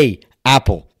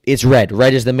 Apple. It's red.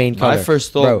 Red is the main color. My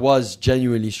first thought was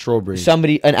genuinely strawberry.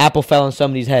 An apple fell on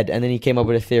somebody's head, and then he came up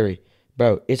with a theory.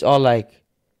 Bro, it's all like,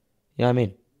 you know what I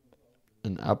mean?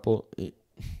 An apple, it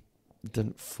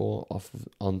didn't fall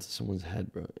onto someone's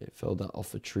head, bro. It fell down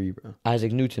off a tree, bro.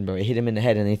 Isaac Newton, bro. It hit him in the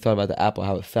head, and he thought about the apple,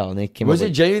 how it fell, and they came. Was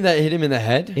it genuine that it hit him in the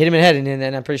head? Hit him in the head, and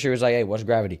then I'm pretty sure it was like, "Hey, what's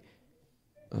gravity?"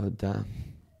 Oh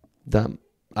damn.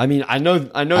 I mean, I know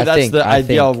that's the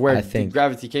idea of where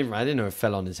gravity came from. I didn't know it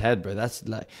fell on his head, bro. That's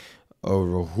like,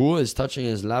 Rahul is touching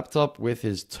his laptop with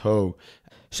his toe.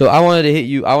 So I wanted to hit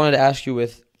you. I wanted to ask you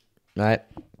with, right?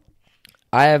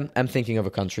 I'm thinking of a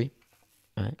country,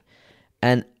 right?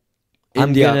 And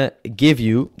India. I'm gonna give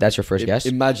you. That's your first guess.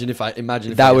 Imagine if that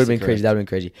would have been crazy. That would have been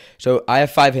crazy. So I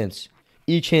have 5 hints.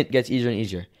 Each hint gets easier and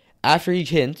easier. After each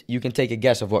hint, you can take a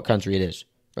guess of what country it is.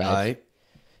 Right.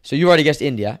 So you already guessed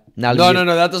India. Now no,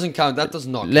 that doesn't count. That does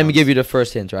not. Let me give you the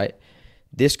first hint. Right.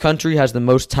 This country has the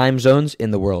most time zones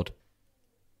in the world.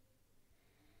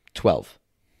 12.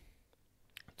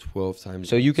 12 times.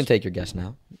 So you can take your guess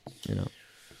now. You know,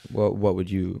 what would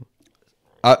you?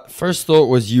 First thought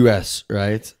was US,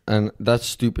 right? And that's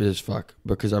stupid as fuck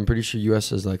because I'm pretty sure US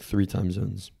has like 3 time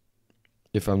zones,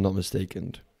 if I'm not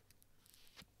mistaken.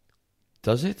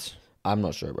 Does it? I'm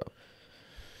not sure, bro.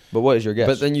 But what is your guess?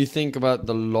 But then you think about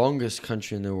the longest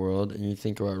country in the world, and you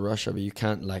think about Russia, but you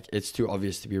can't it's too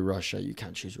obvious to be Russia. You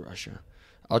can't choose Russia.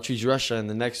 I'll choose Russia in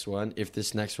the next one if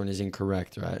this next one is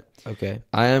incorrect, right? Okay.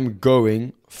 I am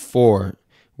going for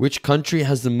which country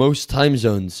has the most time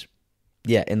zones?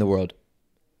 Yeah, in the world.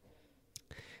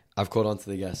 I've caught on to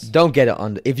the guess. Don't get it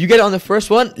on. If you get it on the first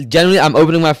one, generally I'm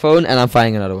opening my phone and I'm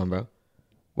finding another one, bro.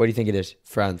 What do you think it is?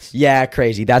 France. Yeah,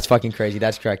 crazy. That's fucking crazy.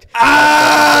 That's correct.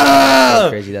 That's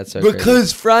crazy. That's so crazy.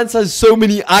 Because France has so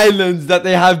many islands that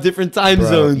they have different time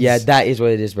zones. Yeah, that is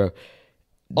what it is, bro.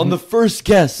 On the first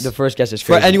guess. The first guess is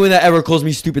crazy. For anyone that ever calls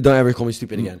me stupid, don't ever call me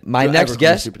stupid again. My next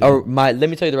guess, let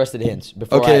me tell you the rest of the hints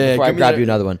before I grab you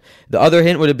another one. The other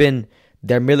hint would have been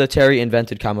their military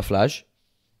invented camouflage.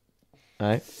 All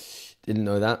right. Didn't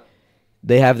know that.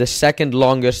 They have the second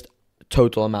longest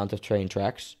total amount of train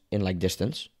tracks in like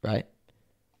distance, right?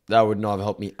 That would not have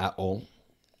helped me at all.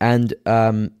 And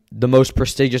the most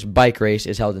prestigious bike race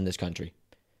is held in this country.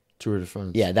 Tour de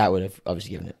France. Yeah, that would have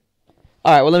obviously given it.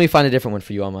 All right, well, let me find a different one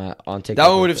for you on TikTok. That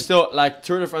one would have still, like,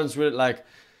 Tour de France would have, like...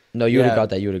 No, you would have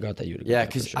got that. You would have got that. Yeah,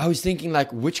 because sure. I was thinking,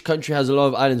 like, which country has a lot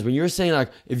of islands? When you were saying,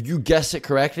 like, if you guess it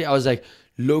correctly, I was like,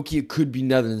 low-key, it could be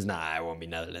Netherlands. Nah, it won't be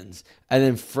Netherlands. And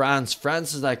then France.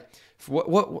 France is, like...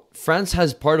 What France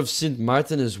has part of Saint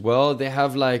Martin as well. They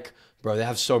have, like... Bro, they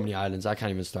have so many islands. I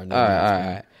can't even start. All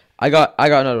right. I got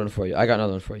another one for you.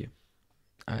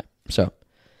 All right, so...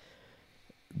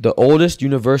 The oldest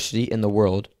university in the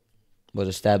world was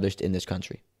established in this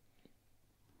country.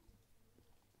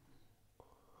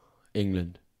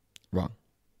 England. Wrong.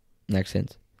 Next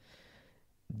hint.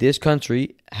 This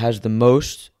country has the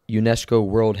most UNESCO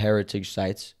World Heritage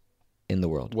Sites in the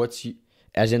world.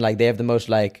 As in, like, they have the most,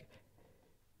 like...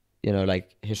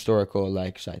 like historical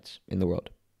like sites in the world.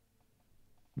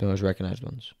 The most recognized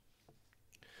ones.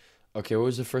 Okay, what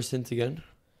was the first hint again?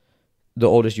 The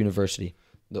oldest university.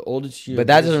 The oldest university. But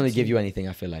that doesn't really give you anything,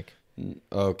 I feel like.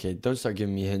 Okay, don't start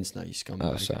giving me hints now, you scumbag.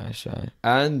 Oh, sorry.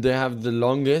 And they have the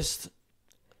longest.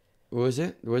 What was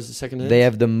it? What was the second hint? They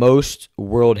have the most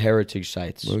World Heritage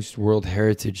sites. Most World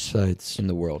Heritage sites in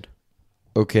the world.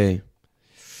 Okay.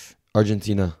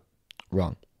 Argentina.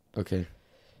 Wrong. Okay.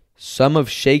 Some of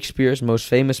Shakespeare's most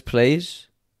famous plays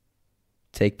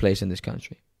take place in this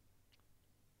country.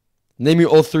 Name me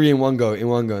all three in one go. In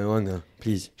one go.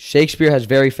 Please. Shakespeare has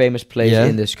very famous plays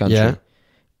in this country. Yeah.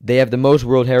 They have the most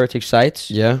World Heritage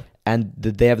sites. Yeah. And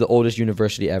they have the oldest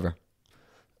university ever.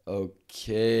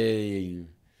 Okay.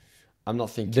 I'm not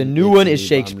thinking. The new one is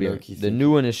Shakespeare. The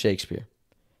new one is Shakespeare.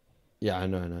 Yeah, I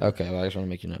know. Okay, well, I just want to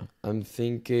make you know. I'm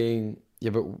thinking. Yeah,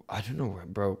 but I don't know,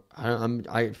 bro. I'm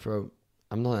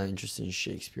not that interested in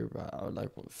Shakespeare, bro. I would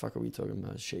like, what the fuck are we talking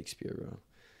about? Shakespeare, bro.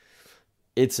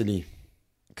 Italy.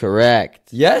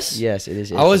 Correct. Yes? Yes, it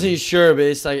is Italy. I wasn't sure, but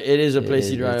it's like, it is a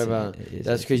place you'd write about.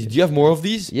 That's crazy. Do you have more of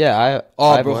these? Yeah,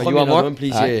 bro, you want more? One,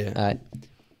 please? Yeah. All right.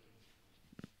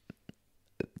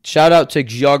 Shout out to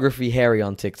Geography Harry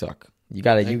on TikTok. You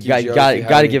gotta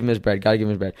give him his bread.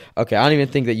 Okay, I don't even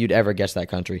think that you'd ever guess that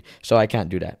country, so I can't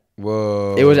do that.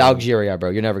 Whoa. It was Algeria, bro.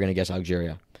 You're never gonna guess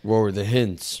Algeria. What were the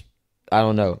hints? I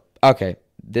don't know. Okay,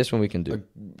 this one we can do.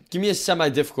 Give me a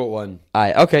semi-difficult one.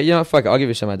 Okay, fuck it. I'll give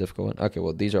you a semi-difficult one. Okay,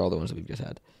 well, these are all the ones that we've just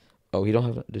had. Oh,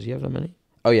 does he have that many?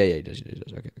 Oh, yeah, he does.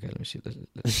 Okay, let me see.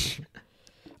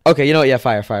 Okay, you know what? Yeah,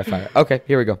 fire. Okay,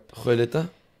 here we go.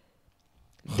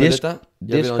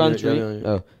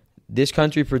 This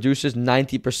country produces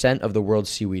 90% of the world's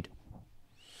seaweed.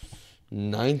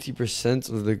 90%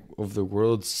 of the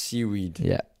world's seaweed.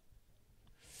 Yeah.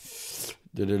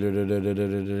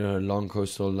 Long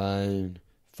coastal line.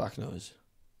 Fuck knows.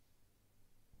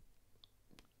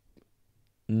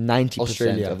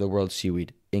 90% of the world's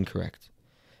seaweed. Incorrect.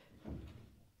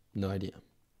 No idea.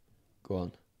 Go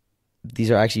on.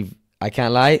 These are actually, I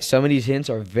can't lie, some of these hints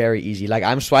are very easy. Like,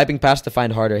 I'm swiping past to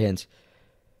find harder hints.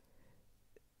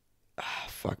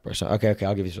 Fuck, bro. Okay,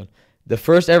 I'll give you this one. The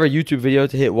first ever YouTube video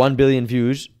to hit 1 billion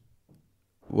views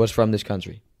was from this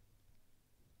country.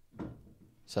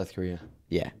 South Korea.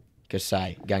 Yeah.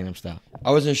 Kasai, Gangnam Style. I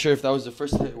wasn't sure if that was the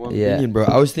first hit 1 billion, bro.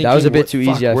 I was thinking that was a bit too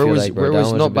easy. Where bro.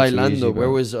 was not by land though? Where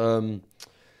was All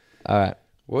right.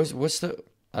 What's the?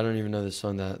 I don't even know the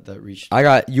song that reached.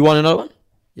 You want another one?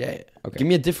 Yeah. Okay. Give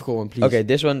me a difficult one, please. Okay,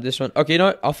 this one. Okay, you know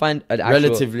what? I'll find an actual.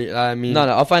 Relatively, I mean. No.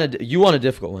 I'll find you want a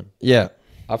difficult one? Yeah.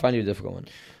 I'll find you a difficult one.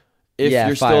 If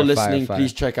you're still listening,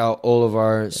 please check out all of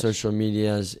our social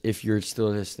medias. If you're still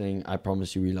listening, I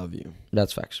promise you we love you.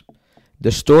 That's facts.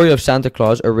 The story of Santa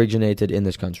Claus originated in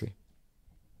this country.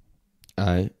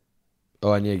 I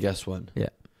need a guess one. Yeah.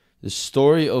 The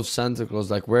story of Santa Claus,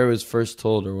 like where it was first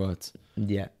told or what?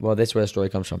 Yeah. Well, that's where the story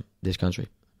comes from. This country.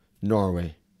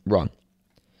 Norway. Wrong.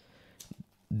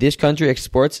 This country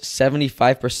exports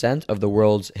 75% of the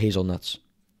world's hazelnuts.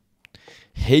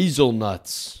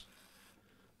 Hazelnuts.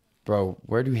 Bro,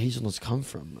 where do hazelnuts come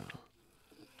from, bro?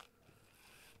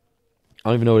 I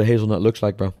don't even know what a hazelnut looks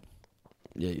like, bro.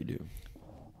 Yeah, you do.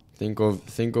 Think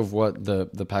of what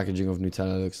the packaging of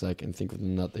Nutella looks like, and think of the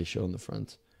nut they show on the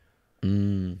front.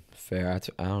 Fair.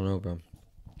 I don't know, bro.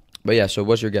 But yeah, so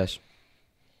what's your guess?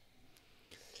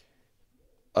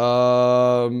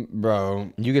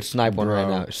 Bro. You could snipe one right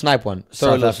now. Snipe one.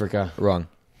 South Africa. Wrong.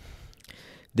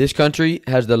 This country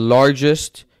has the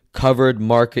largest covered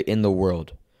market in the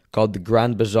world, called the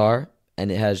Grand Bazaar,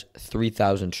 and it has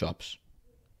 3,000 shops.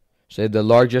 So they have the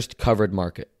largest covered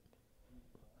market.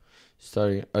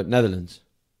 Starting Netherlands.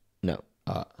 No.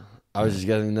 I was just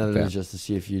getting Netherlands just to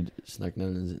see if you'd snuck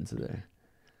Netherlands into there.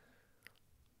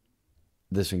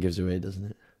 This one gives it away, doesn't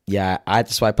it? Yeah, I had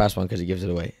to swipe past one because it gives it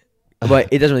away. But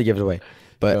it doesn't really give it away.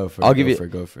 But go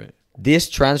for it. This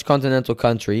transcontinental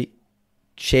country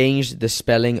changed the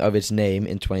spelling of its name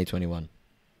in 2021.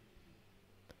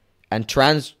 And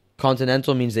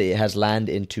transcontinental means that it has land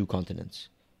in 2 continents.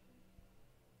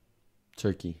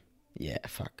 Turkey. Yeah,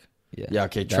 fuck. Yeah,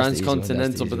 okay,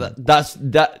 transcontinental, but that's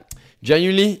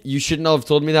genuinely, you shouldn't have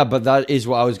told me that, but that is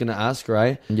what I was going to ask,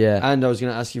 right? Yeah. And I was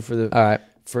going to ask you for the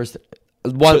first...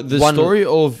 story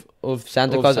of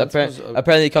Santa Claus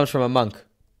apparently comes from a monk.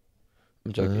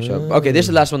 I'm joking. Okay, this is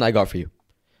the last one that I got for you.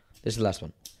 This is the last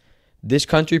one. This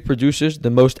country produces the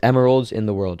most emeralds in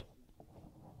the world.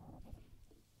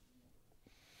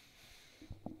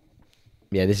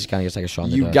 Yeah, this is kind of just like a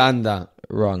Sean. Uganda.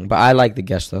 Wrong, but I like the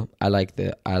guess though. I like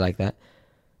that.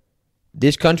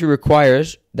 This country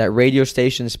requires that radio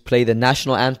stations play the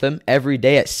national anthem every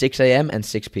day at 6 a.m. and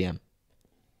 6 p.m.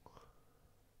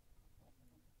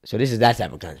 So this is that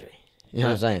type of country. You know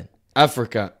what I'm saying?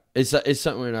 Africa. It's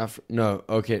somewhere in Africa. No,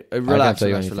 okay. Relax.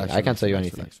 I can't tell you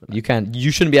anything. You can't. You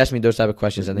shouldn't be asking me those type of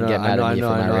questions and then get mad at me for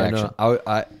my reaction.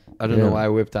 I don't know why I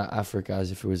whipped out Africa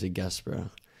as if it was a guess, bro.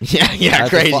 Yeah,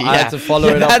 crazy. I had to follow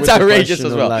it up. That's with outrageous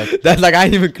as well. That's like I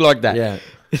didn't even clock that. Yeah.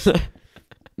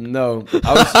 No,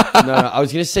 I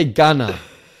was gonna say Ghana.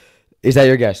 Is that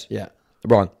your guess? Yeah.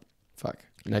 Wrong. Fuck.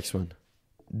 Next one.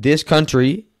 This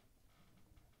country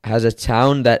has a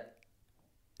town that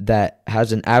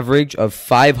has an average of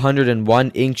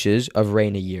 501 inches of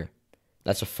rain a year.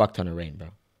 That's a fuck ton of rain, bro.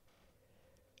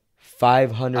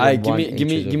 501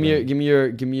 inches. Give me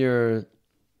your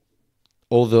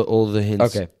all the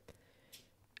hints. Okay.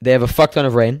 They have a fuck ton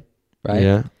of rain, right?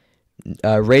 Yeah.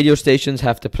 Radio stations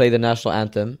have to play the national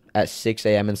anthem at 6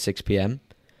 a.m. and 6 p.m.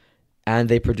 And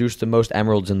they produce the most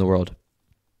emeralds in the world.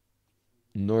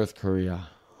 North Korea.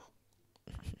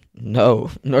 No,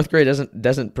 North Korea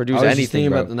doesn't produce anything. I was just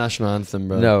thinking about the national anthem,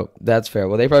 bro. No, that's fair.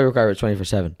 Well, they probably require it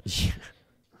 24/7.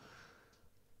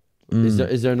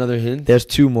 Is there another hint? There's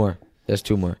two more. I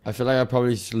feel like I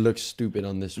probably look stupid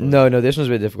on this one. No, this one's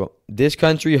a bit difficult. This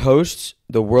country hosts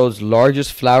the world's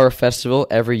largest flower festival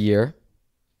every year,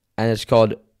 and it's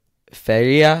called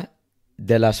Feria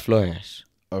de las Flores.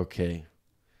 Okay.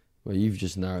 Well, you've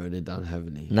just narrowed it down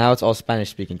heavily. Now it's all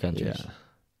Spanish-speaking countries. Yeah.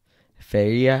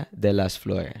 Feria de las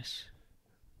Flores.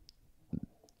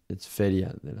 It's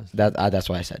Feria de las Flores. That's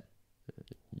what I said.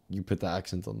 You put the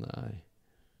accent on the I.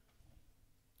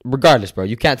 Regardless, bro,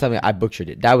 you can't tell me I butchered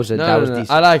it. That was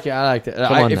decent. I like it.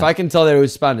 If I can tell that it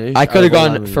was Spanish, I could have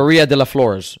gone Feria de las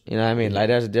Flores. You know what I mean? Like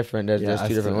there's two different ways. You know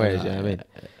what I mean?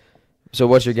 So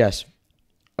what's your guess?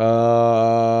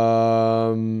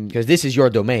 Because this is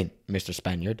your domain, Mr.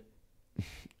 Spaniard.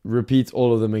 Repeat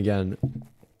all of them again.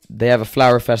 They have a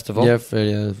flower festival. Yeah,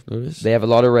 Feria. They have a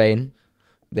lot of rain.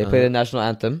 They play the national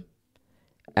anthem,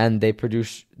 and they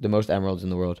produce the most emeralds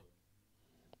in the world.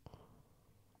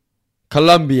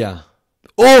 Colombia.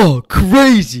 Oh,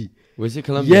 crazy! Was it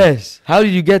Colombia? Yes. How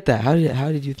did you get that? How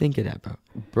did you think of that, bro?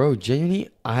 Bro, genuinely,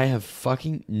 I have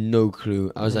fucking no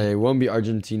clue. I was like, it won't be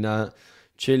Argentina.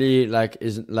 Chile,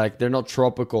 they're not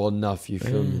tropical enough. You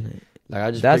feel me? Like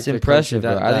I just that's impressive,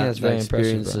 bro. I think that's very impressive.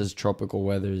 Experiences tropical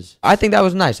weathers. I think that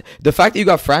was nice. The fact that you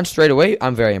got France straight away,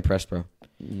 I'm very impressed, bro.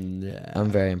 Yeah, I'm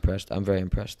very impressed. That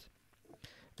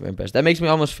makes me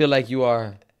almost feel like you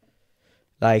are,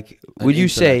 like, would you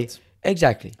say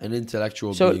exactly an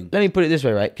intellectual being? So let me put it this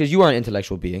way, right? Because you are an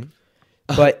intellectual being.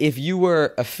 But if you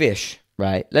were a fish,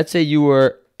 right? Let's say you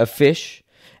were a fish,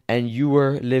 and you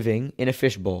were living in a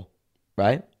fish bowl,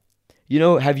 right? You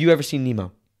know, have you ever seen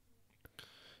Nemo?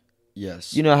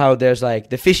 Yes. You know how there's like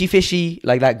the fishy,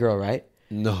 like that girl, right?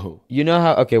 No. You know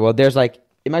how, okay, well, there's like,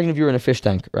 imagine if you were in a fish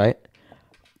tank, right?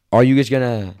 Would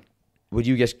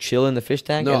you just chill in the fish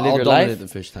tank and live your life? No, I'll dominate the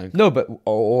fish tank. No, but,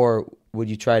 or would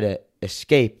you try to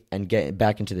escape and get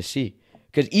back into the sea?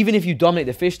 Because even if you dominate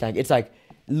the fish tank, it's like,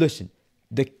 listen,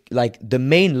 the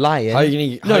main lion. How are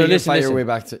you going to fight your way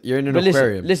back to, you're in an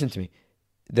aquarium. Listen to me.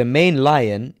 The main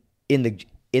lion in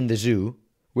the zoo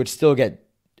would still get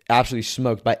absolutely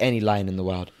smoked by any lion in the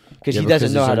wild because he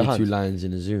doesn't know how to hunt. There's only 2 lions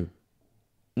in a zoo.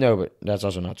 No, but that's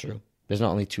also not true. There's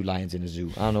not only 2 lions in a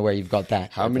zoo. I don't know where you've got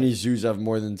that. How many zoos have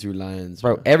more than 2 lions,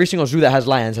 bro? Every single zoo that has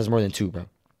lions has more than 2, bro.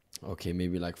 Okay,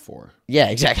 maybe like 4. Yeah,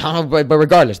 exactly. I don't know, but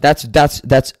regardless, that's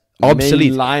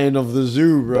obsolete. Main lion of the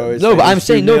zoo, bro. It's no, like but I'm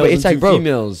saying no, but it's like, bro.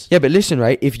 Females. Yeah, but listen,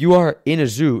 right? If you are in a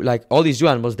zoo, like all these zoo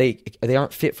animals, they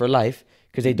aren't fit for life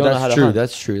because they don't know how to hunt.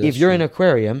 That's true. If you're in an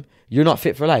aquarium, you're not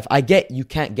fit for life. I get you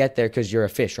can't get there because you're a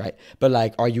fish, right? But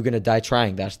like, are you gonna die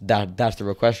trying? That's the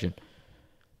real question.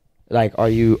 Like, are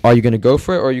you gonna go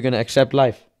for it or are you gonna accept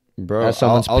life? Bro,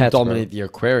 I'll dominate the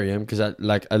aquarium because a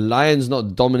lion's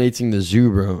not dominating the zoo,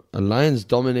 bro. A lion's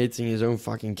dominating his own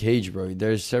fucking cage, bro.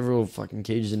 There's several fucking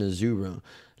cages in a zoo, bro.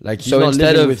 Like, he's not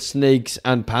living with snakes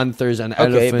and panthers and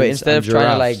elephants. But instead of giraffes.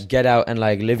 trying to like get out and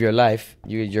like live your life,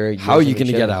 you're how are you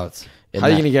gonna get out? How are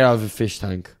you gonna get out of a fish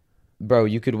tank? Bro,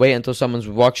 you could wait until someone's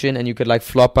watching and you could like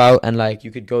flop out and like you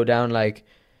could go down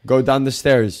the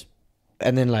stairs.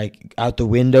 And then like out the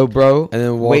window, bro. And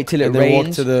then wait till it rains.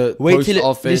 Walk to the post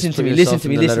office. Listen to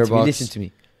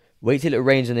me. Wait till it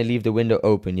rains and they leave the window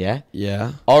open, yeah?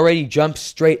 Yeah. Already jump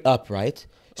straight up, right?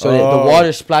 So that the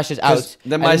water splashes out.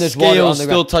 Then my scales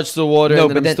still touch the water. No,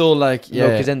 but then I'm still like, yeah. No,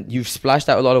 because then you've splashed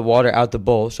out a lot of water out the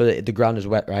bowl so that the ground is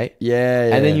wet, right?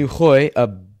 Yeah. And then you hoy a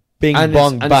bing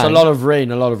bong bang. And it's a lot of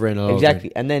rain.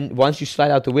 Exactly. And then once you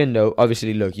slide out the window,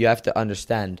 obviously, look, you have to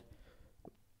understand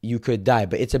you could die.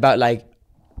 But it's about like,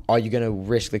 are you gonna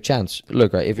risk the chance?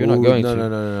 Look, right, if you're not going to,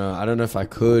 no. I don't know if I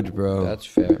could, bro. that's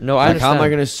fair. No, I Like, understand. how am I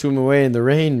gonna swim away in the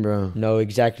rain, bro? No,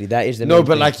 exactly. That is the No, main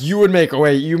but thing. like you would make a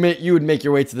way. You would make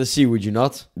your way to the sea, would you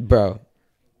not? bro.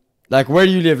 Like, where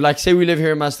do you live? Like, say we live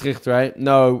here in Maastricht, right?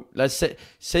 No, let's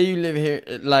say you live here,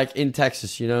 like in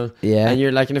Texas, you know? Yeah. And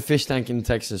you're like in a fish tank in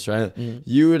Texas, right? Mhm.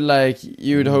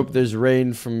 You would hope there's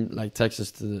rain from like Texas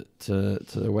to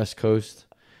the West Coast.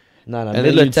 No, And then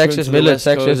middle of you'd swim Texas, to the middle of West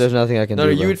Texas. Coast. There's nothing I can No,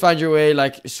 do. you bro. would find your way,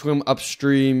 like swim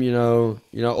upstream,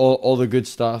 all the good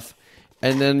stuff,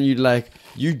 and then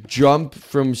you jump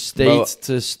from state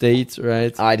to state,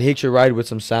 right? I'd hitch a ride with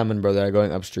some salmon, bro. That are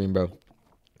going upstream, bro.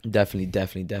 Definitely,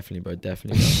 bro.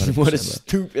 Definitely. 100%, What a bro.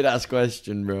 stupid ass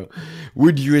question, bro.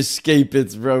 Would you escape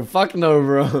it, bro? Fuck no,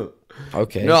 bro.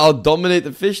 Okay. No, I'll dominate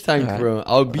the fish tank, Alright. bro.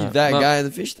 I'll beat Alright. that Well- guy in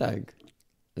the fish tank.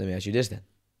 Let me ask you this then.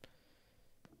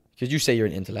 Because you say you're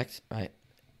an intellect, right?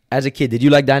 As a kid, did you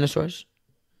like dinosaurs?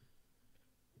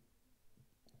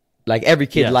 Like every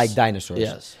kid Yes. liked dinosaurs.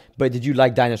 Yes. But did you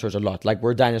like dinosaurs a lot? Like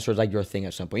were dinosaurs like your thing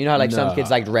at some point? You know how like some No.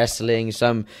 kids liked wrestling,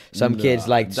 some kids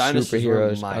liked Dinosaurs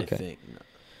superheroes. were my Okay. thing. No.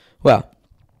 Well,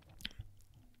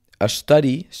 a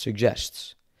study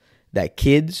suggests that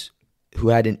kids who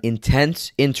had an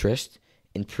intense interest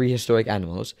in prehistoric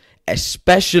animals,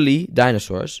 especially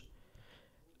dinosaurs,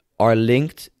 are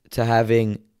linked to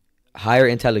having higher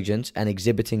intelligence and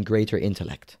exhibiting greater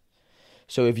intellect.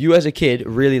 So if you as a kid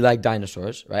really like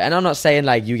dinosaurs, right? And I'm not saying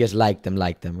like you just like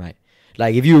them, right?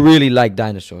 Like if you really like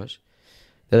dinosaurs,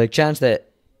 there's a chance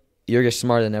that you're just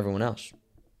smarter than everyone else.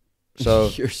 So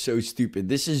You're so stupid.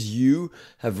 This is you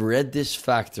have read this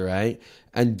fact, right?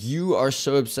 And you are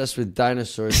so obsessed with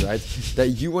dinosaurs, right? That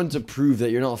you want to prove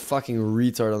that you're not a fucking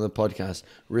retard on the podcast.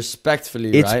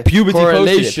 Respectfully, It's right? puberty posted it.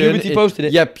 Correlation, Puberty posted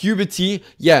it. Yeah,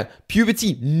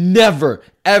 puberty never,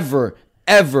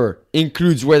 ever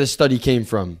includes where the study came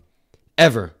from.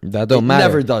 Ever. that don't It matter.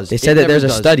 never does. They It said that never there's a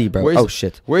does. study, bro. Where's- Oh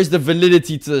shit. Where's the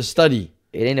validity to the study?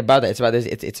 It ain't about that. It's about this.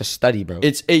 It's a study, bro.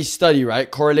 It's a study, right?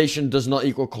 Correlation does not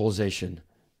equal causation.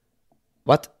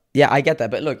 What? Yeah, I get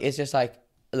that. But look, it's just like,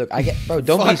 look, I get, bro.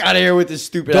 Don't Fuck be out of here with this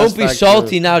stupid. don't ass be fact,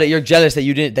 salty bro. now that you're jealous that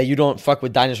you don't fuck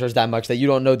with dinosaurs that much, that you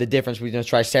don't know the difference between a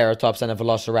triceratops and a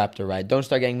velociraptor, right? Don't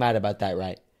start getting mad about that,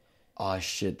 right? Oh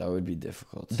shit, that would be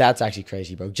difficult. That's actually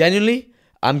crazy, bro. Genuinely,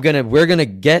 we're gonna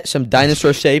get some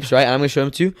dinosaur shapes, right? And I'm gonna show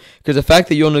them to you because the fact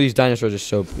that you don't know these dinosaurs is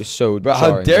so. Bro,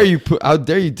 how jarring, dare bro. how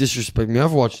dare you disrespect me?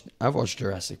 I've watched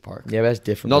Jurassic Park. Yeah, but that's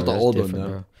different. Not bro. the That's old one, different,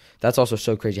 though. bro. That's also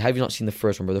so crazy. Have you not seen the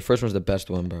first one, bro? The first one's the best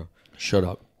one, bro. Shut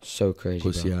up, So crazy,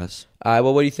 pussy bro. ass.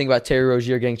 Well, what do you think about Terry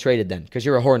Rozier getting traded then? Because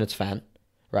you're a Hornets fan,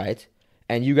 right?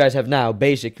 And you guys have now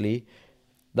basically,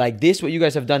 like this, what you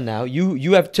guys have done now.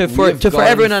 You have for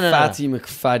everyone, no. Fatty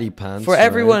McFatty pants. For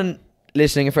everyone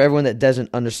listening and for everyone that doesn't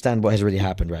understand what has really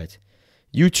happened, right?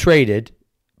 You traded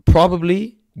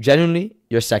probably, genuinely,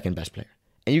 your second best player.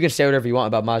 And you can say whatever you want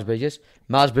about Miles Bridges.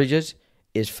 Miles Bridges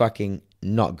is fucking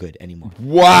not good anymore.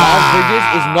 Wow. Miles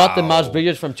Bridges is not the Miles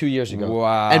Bridges from 2 years ago.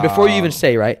 Wow. And before you even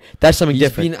say, right, that's something He's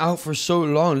different. been out for so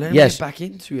long. Let him Yes. get back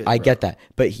into it. I bro. get that.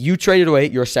 But you traded away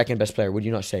your second best player, would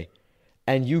you not say?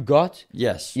 And you got,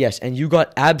 Yes. and you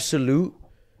got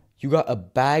you got a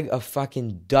bag of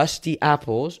fucking dusty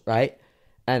apples, right?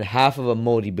 And half of a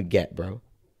moldy baguette, bro.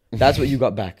 That's what you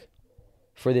got back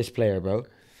for this player, bro.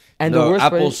 And No, the worst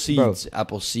apple part is, seeds.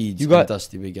 Apple seeds. You got- and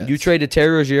dusty baguettes. you traded Terry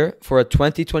Rozier for a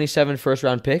 2027 first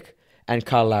round pick and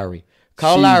Kyle Lowry.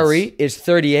 Kyle Seeds. Lowry is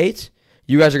 38.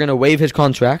 You guys are going to waive his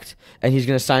contract and he's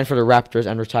going to sign for the Raptors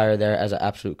and retire there as an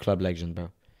absolute club legend, bro.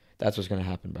 That's what's going to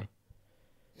happen, bro.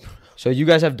 So you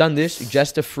guys have done this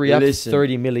just to free up Listen.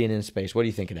 30 million in space. What do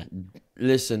you think of that?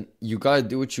 Listen, you gotta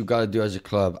do what you gotta do as a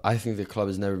club. I think the club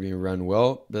has never been run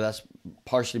well, but that's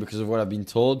partially because of what I've been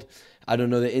told. I don't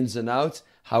know the ins and outs.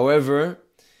 However,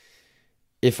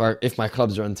 if my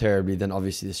club's run terribly, then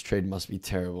obviously this trade must be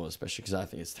terrible, especially because I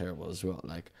think it's terrible as well.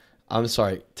 Like, I'm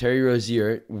sorry, Terry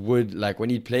Rozier would, like, when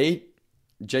he played,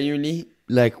 genuinely,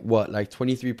 like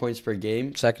 23 points per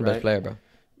game. Second right? best player, bro.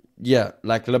 Yeah,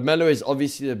 like LaMelo is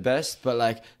obviously the best, but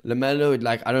like LaMelo,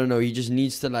 like I don't know, he just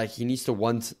needs to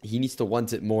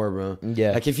want it more, bro.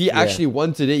 Yeah. Like if he actually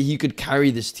wanted it, he could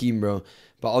carry this team, bro.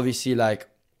 But obviously, like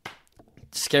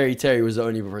Scary Terry was the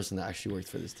only person that actually worked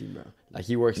for this team, bro. Like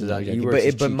he works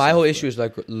as But my whole issue is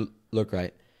like, look,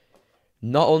 right.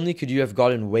 Not only could you have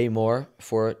gotten way more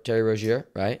for Terry Rozier,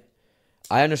 right?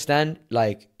 I understand,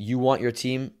 like you want your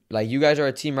team, like you guys are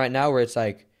a team right now where it's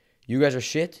like you guys are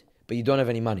shit, but you don't have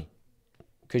any money.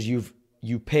 Because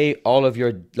you pay all of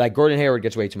your, like Gordon Hayward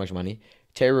gets way too much money.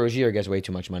 Terry Rozier gets way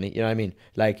too much money. You know what I mean?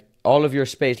 Like all of your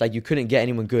space, like you couldn't get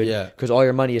anyone good because all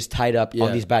your money is tied up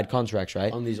on these bad contracts,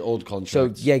 right? On these old contracts.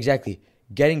 So yeah, exactly.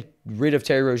 Getting rid of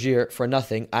Terry Rozier for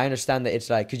nothing, I understand that it's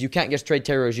like, because you can't just trade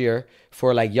Terry Rozier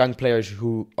for like young players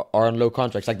who are on low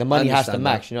contracts. Like the money has to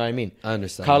match, you know what I mean? I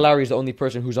understand. Kyle Lowry is the only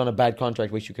person who's on a bad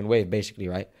contract which you can waive, basically,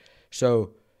 right?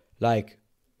 So like,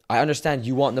 I understand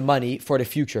you want the money for the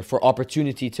future, for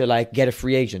opportunity to like get a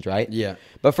free agent, right? Yeah.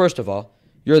 But first of all,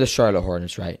 you're the Charlotte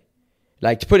Hornets, right?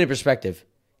 Like, to put it in perspective,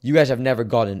 you guys have never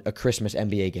gotten a Christmas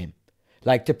NBA game.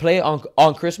 Like, to play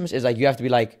on Christmas is like, you have to be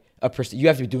like, you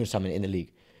have to be doing something in the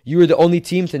league. You were the only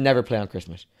team to never play on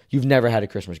Christmas. You've never had a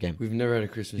Christmas game. We've never had a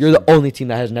Christmas You're game. the only team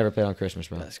that has never played on Christmas,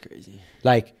 bro. That's crazy.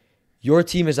 Like, your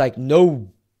team is like, no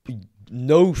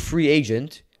free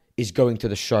agent is going to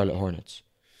the Charlotte Hornets.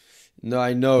 No,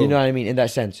 I know. You know what I mean? In that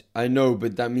sense. I know,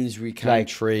 but that means we can't Like,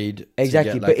 trade.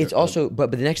 Exactly. Get, but it's also, but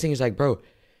the next thing is like, bro,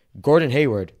 Gordon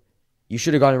Hayward, you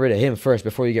should have gotten rid of him first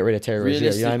before you get rid of Terry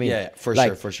Rozier. You know what I mean? Yeah, for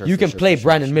like, sure. You can play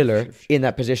Brandon Miller in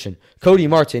that position. Cody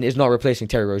Martin is not replacing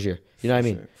Terry Rozier. You know what I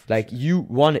mean? Like, if you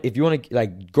want to,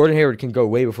 like, Gordon Hayward can go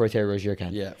way before Terry Rozier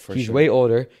can. Yeah, for He's sure. way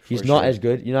older. He's not sure. as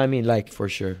good. You know what I mean? Like, For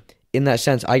sure. in that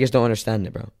sense, I just don't understand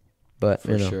it, bro. But,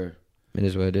 For you know, sure. it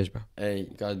is what it is, bro. Hey,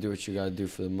 you gotta do what you gotta do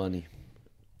for the money.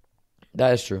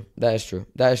 That is true.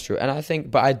 And I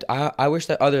think, but I wish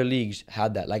that other leagues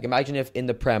had that. Like, imagine if in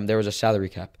the Prem there was a salary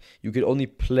cap. You could only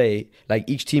play, like,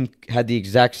 each team had the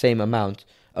exact same amount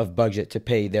of budget to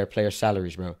pay their players'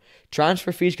 salaries, bro.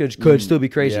 Transfer fees could still be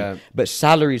crazy, but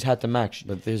salaries had to match.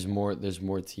 But there's more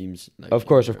teams. Like, Of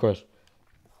course.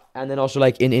 And then also,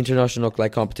 like, in international,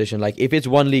 like, competition, like, if it's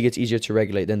one league, it's easier to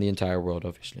regulate than the entire world,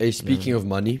 obviously. Hey, speaking of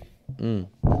money.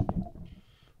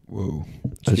 Whoa.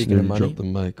 Speaking of money. Drop the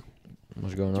mic.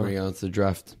 What's going Going on? on to the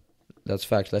draft. That's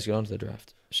facts. Let's get on to the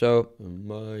draft. So,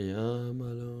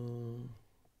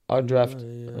 our draft...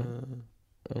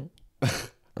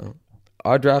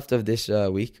 Our draft of this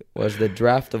week was the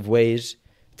draft of ways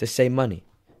to save money.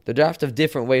 The draft of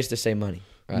different ways to save money.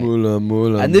 Right?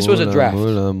 And this was a draft.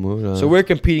 So we're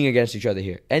competing against each other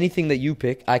here. Anything that you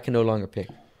pick, I can no longer pick.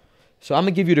 So I'm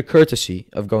going to give you the courtesy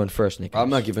of going first, Nick.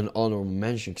 I'm not giving honorable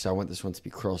mention because I want this one to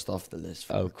be crossed off the list.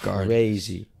 Oh,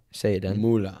 crazy. Say it then.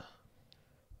 Mula.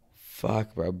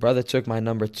 Fuck, bro. Brother took my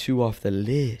number 2 off the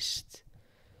list.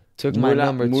 Took my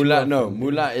number 2 Mula, off no. the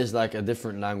Mula list. is like a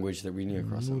different language that we need to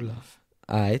cross off.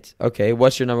 Alright. Okay,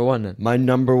 what's your number 1 then? My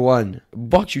number 1.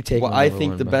 What you take? What I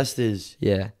think the best is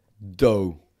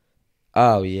dough.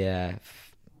 Oh, yeah.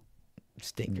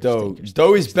 Stinker.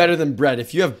 Dough is better than bread.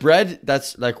 If you have bread,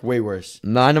 that's like way worse.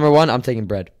 My number 1, I'm taking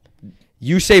bread.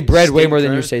 You say bread way more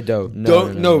than you say dough.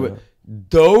 No. But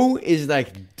dough is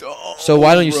like dough. So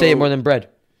why don't you say it more than bread?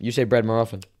 You say bread more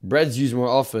often. Bread's used more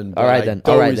often. All right then.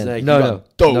 All right then. Like, No.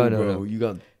 You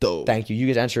got dough. Thank you. You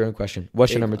guys answer your own question.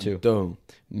 What's your number 2? Dough.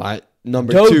 My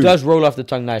number dough 2. does roll off the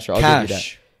tongue nicer. I'll give you that.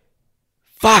 Cash.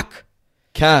 Fuck.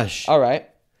 Cash. All right.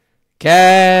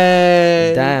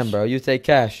 Cash. Damn, bro. You take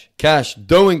cash. Cash.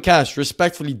 Dough and cash.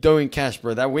 Respectfully, dough and cash,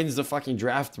 bro. That wins the fucking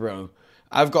draft, bro.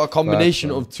 I've got a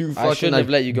combination of two fucking. I shouldn't have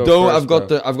let you go dough.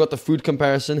 first, I've got the food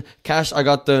comparison. Cash. I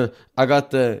got the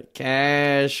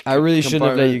cash. I really shouldn't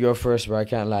have let you go first, bro. I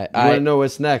can't lie. You want to know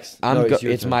what's next?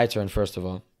 It's my turn. First of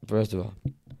all,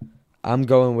 I'm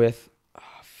going with.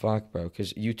 Fuck, bro.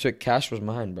 Because you took cash was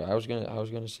mine, bro. I was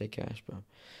gonna say cash, bro.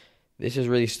 This has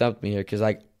really stumped me here. Because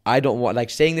like I don't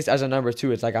want saying this as a number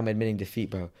 2. It's like I'm admitting defeat,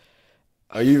 bro.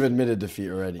 Oh, you've admitted defeat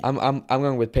already. I'm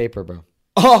going with paper, bro.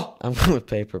 Oh, I'm going with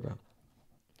paper, bro.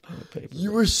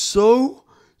 You were so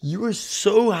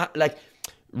like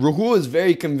Rahul is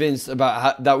very convinced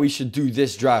about that we should do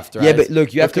this draft, right? Yeah, but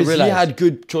look, you have to realize he had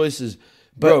good choices,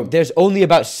 bro. But there's only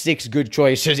about 6 good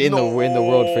choices in the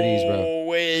world for these, bro.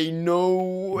 No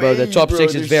way, bro. The top 6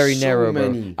 is There's very so narrow,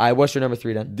 many. bro. What's your number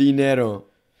 3 then? Dinero,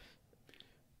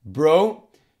 bro.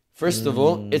 First of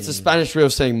all, it's a Spanish way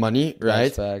of saying money,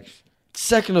 right? That's facts.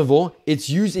 Second of all, it's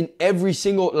used in every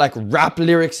single rap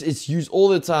lyrics. It's used all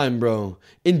the time, bro.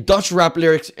 In Dutch rap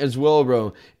lyrics as well,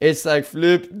 bro. It's like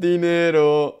flip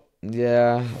dinero.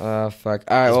 Yeah, fuck.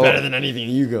 All right, It's better than anything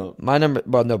you go. My number,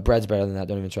 well, no, bread's better than that.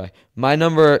 Don't even try. My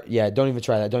number, don't even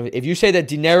try that. If you say that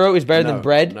dinero is better than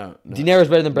bread, dinero is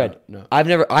better than bread. No. I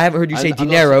haven't heard you say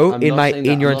dinero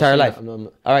in your entire life.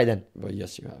 All right then. But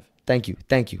yes, you have. Thank you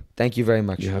very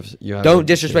much. You have. Don't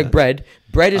disrespect bread.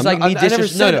 Bread is like me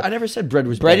disrespecting. I never said bread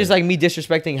was. Bread better. is like me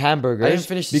disrespecting hamburgers. I didn't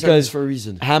finish the because sentence for a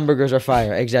reason. Hamburgers are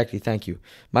fire. Exactly. Thank you.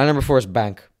 My number 4 is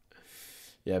bank.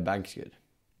 Yeah, bank's good.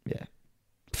 Yeah.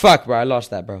 Fuck, bro. I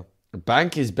lost that, bro.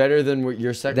 Bank is better than what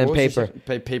your second. Than paper.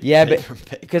 Paper. Yeah, paper,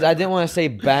 but because I didn't want to say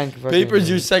bank. Paper's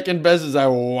your second best. Is like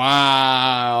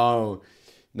wow.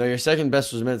 No, your second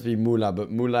best was meant to be Moolah, but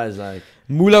Moolah is like...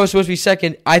 Moolah was supposed to be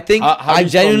second. I think I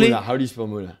genuinely... How do you spell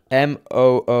Moolah? Moolah.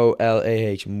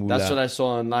 Moolah. That's what I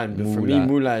saw online, but for me,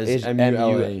 Moolah is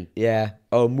M-U-L-A. Yeah.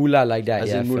 Oh, Moolah like that.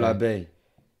 As in Moolah Bay.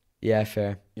 Yeah,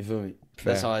 fair. You feel me?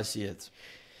 Fair. That's how I see it.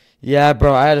 Yeah,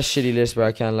 bro, I had a shitty list, bro.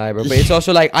 I can't lie, bro. But it's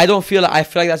also like, I feel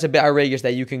like that's a bit outrageous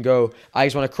that you can go, I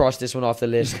just want to cross this one off the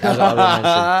list as an honorable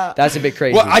mention. That's a bit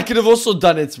crazy. Well, I could have also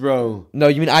done it, bro. No,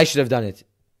 you mean I should have done it?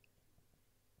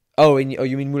 Oh,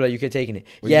 you mean Moolah, you could have taken it.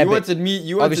 Well, yeah, you wanted me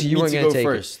to go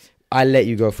first. I let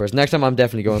you go first. Next time I'm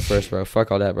definitely going first, bro.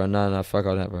 Fuck all that, bro. No, fuck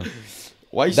all that, bro.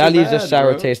 Why you that so leaves mad, a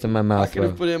sour bro? taste in my mouth, I could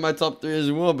have put it in my top 3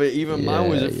 as well, but even mine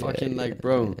was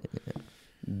bro.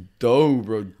 Dough,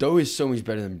 bro. Dough is so much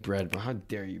better than bread, bro. How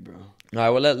dare you, bro? All right,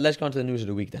 well, let's go on to the news of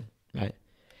the week then, right?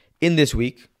 In this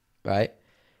week, right,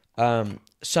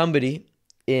 somebody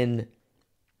in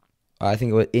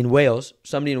Wales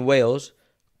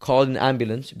called an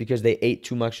ambulance because they ate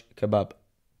too much kebab.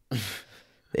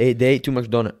 they ate too much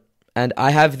donut. And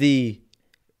I have the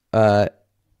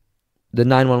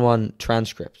 911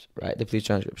 transcript, right? The police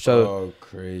transcript. So,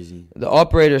 crazy. The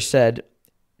operator said,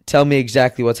 "Tell me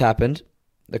exactly what's happened."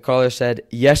 The caller said,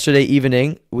 "Yesterday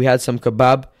evening, we had some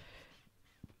kebab,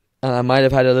 and I might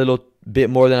have had a little bit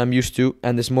more than I'm used to,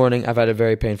 and this morning, I've had a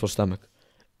very painful stomach."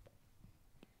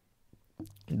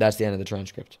 That's the end of the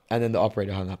transcript. And then the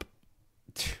operator hung up.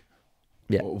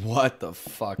 Yeah. What the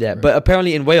fuck? Yeah, bro? but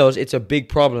apparently in Wales, it's a big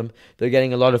problem. They're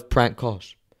getting a lot of prank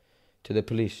calls to the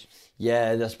police.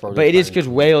 Yeah, that's probably... But it is because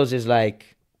Wales is,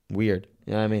 like, weird.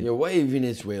 You know what I mean? Yeah, what even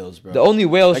is Wales, bro? The only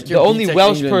Welsh England,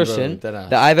 person bro,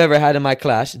 that I've ever had in my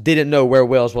class didn't know where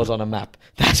Wales was on a map.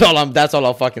 That's all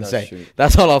I'll fucking say. True.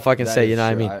 That's all I'll fucking say. You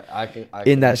know true. what I mean?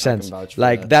 In that sense,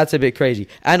 like that's a bit crazy.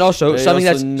 And also something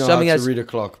that's read a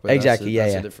clock. But exactly.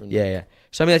 Yeah.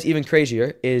 Something that's even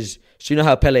crazier is, so you know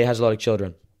how Pele has a lot of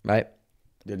children, right?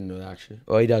 Didn't know that actually.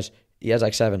 Well, he does. He has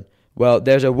like 7. Well,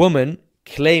 there's a woman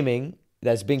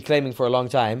that's been claiming for a long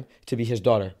time to be his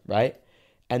daughter, right?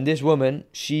 And this woman,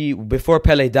 before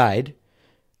Pele died,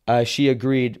 she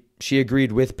agreed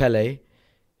with Pele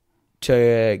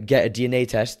to get a DNA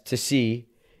test to see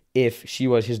if she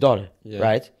was his daughter,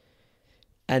 right?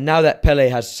 And now that Pele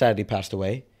has sadly passed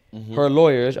away, her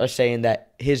lawyers are saying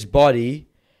that his body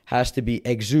has to be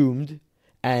exhumed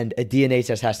and a DNA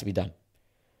test has to be done.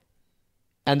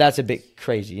 And that's a bit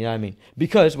crazy, you know what I mean?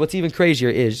 Because what's even crazier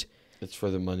is... It's for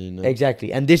the money, no?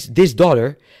 Exactly. And this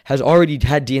daughter has already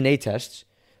had DNA tests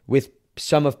with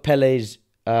some of Pele's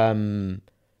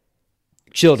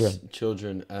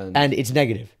children, and it's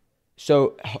negative.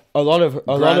 So of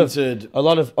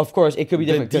course, it could be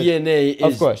different. The DNA is,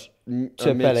 of course,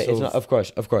 to Pele. It's not, of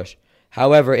course.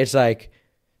 However, it's like,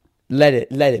 let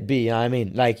it be. You know what I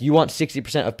mean? Like, you want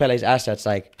 60% of Pele's assets.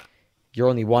 Like, you're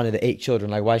only one of the 8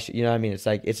 children. Like, why should you know what I mean? It's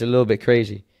like, it's a little bit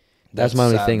crazy. That's my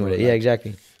only thing with it. Like, yeah,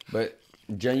 exactly. But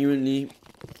genuinely,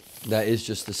 that is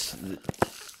just this.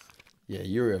 Yeah,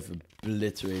 you have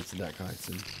obliterated that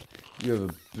carton.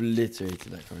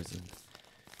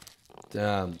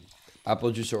 Damn.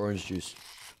 Apple juice or orange juice?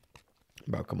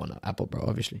 Bro, come on now. Apple, bro,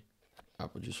 obviously.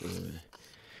 Apple juice or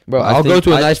bro, I'll go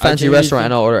to a nice fancy restaurant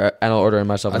and I'll order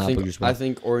myself an apple juice, bro. I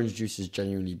think orange juice is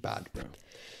genuinely bad, bro.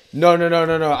 No.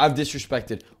 I've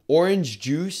disrespected. Orange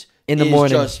juice in the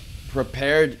morning just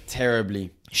prepared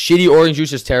terribly. Shitty orange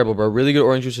juice is terrible, bro. Really good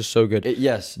orange juice is so good.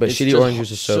 Yes. But shitty orange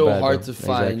juice is so bad, hard bro. to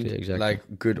find, exactly. like,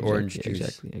 good orange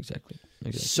juice. Exactly.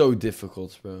 So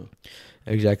difficult, bro.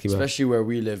 Exactly, bro. Especially where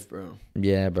we live, bro.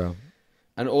 Yeah, bro.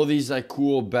 And all these, like,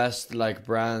 cool, best, like,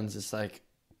 brands, it's like,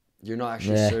 you're not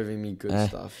actually serving me good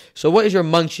stuff. So what is your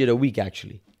munchie of the week,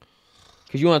 actually?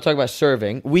 Because you want to talk about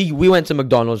serving. We went to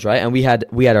McDonald's, right? And we had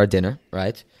our dinner,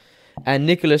 right? And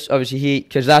Nicholas, obviously,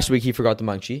 because last week he forgot the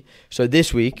munchie. So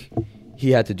this week,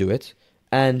 he had to do it.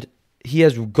 And he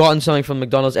has gotten something from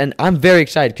McDonald's. And I'm very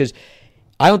excited because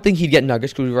I don't think he'd get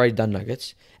nuggets because we've already done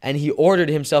nuggets. And he ordered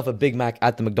himself a Big Mac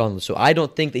at the McDonald's. So I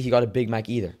don't think that he got a Big Mac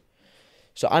either.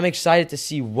 So I'm excited to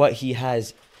see what he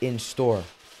has in store.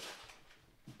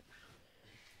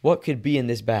 What could be in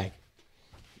this bag?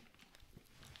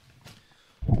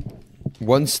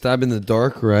 One stab in the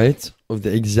dark, right? Of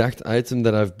the exact item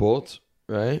that I've bought,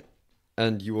 right?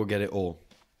 And you will get it all.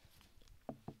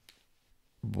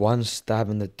 One stab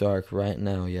in the dark right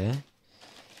now, yeah?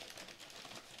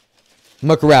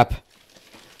 Muck wrap.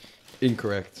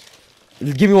 Incorrect.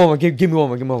 Give me one more. Give me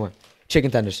one more.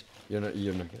 Chicken tenders. You're not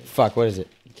getting it. Fuck, what is it?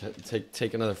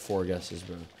 Take another 4 guesses,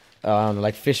 bro. I don't know,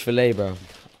 like fish fillet, bro.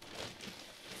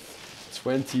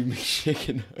 20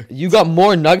 chicken nuggets. You got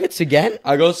more nuggets again?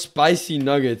 I got spicy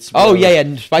nuggets, bro. Oh, yeah.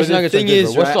 Spicy nuggets the thing are good,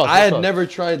 is, bro. right, I had never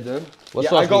tried them. What Yeah,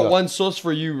 sauce I you got one sauce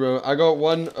for you, bro. I got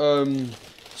one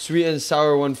sweet and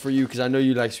sour one for you because I know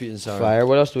you like sweet and sour. Fire.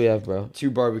 What else do we have, bro?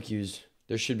 2 barbecues.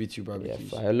 There should be 2 Yeah, barbecues.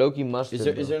 fire. Loki mustard.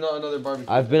 Is there not another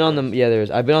barbecue? I've been on the there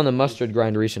is. I've been on the mustard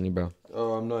grind recently, bro.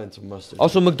 Oh, I'm not into mustard.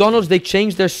 Also, McDonald's, they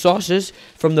changed their sauces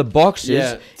from the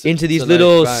boxes into these to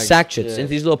little like bags. sachets, Yeah. into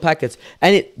these little packets,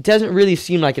 and it doesn't really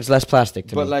seem like it's less plastic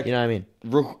to But me. like- You know what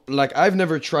I mean? Like I've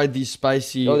never tried these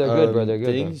spicy. Oh, they're good, bro. They're good,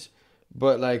 things.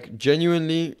 But like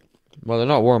genuinely, Well, they're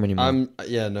not warm anymore. I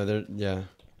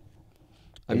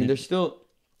mean, they're still.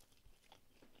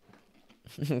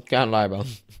 Can't lie, bro.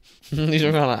 These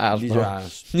are kind of ass, These bro. are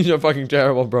ass. These are fucking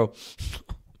terrible, bro.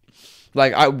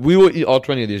 Like, we will eat all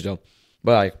 20 of these, though.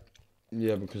 But, like,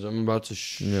 Yeah, because I'm about to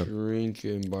shrink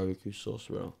in barbecue sauce,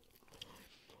 bro.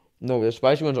 no, the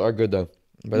spicy ones are good, though.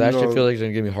 But that shit No. feels like it's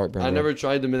going to give me heartburn, I bro. never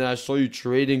tried them, and I saw you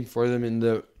trading for them in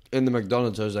the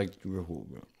McDonald's. I was like, you're cool,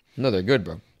 bro. No, they're good,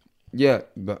 bro. Yeah,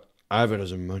 but I have it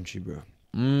as a munchie, bro.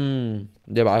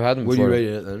 Yeah, but I've had them What do before. you rate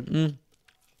it then?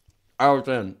 Out of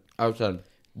 10. Out of 10.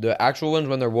 The actual ones,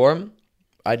 when they're warm,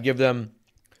 I'd give them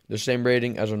the same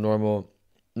rating as a normal...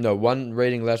 No, 1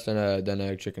 rating less than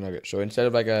a chicken nugget. So instead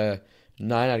of like a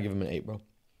 9, I'd give them an 8, bro.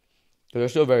 But they're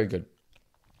still very good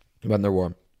when they're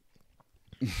warm.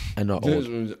 And not This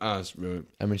old. one's ass, bro.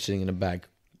 I mean, sitting in a bag.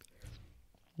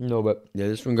 No, but... Yeah,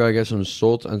 this one gotta get some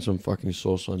salt and some fucking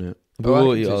sauce on it. We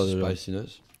will eat all of it.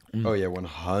 Spiciness. Oh yeah,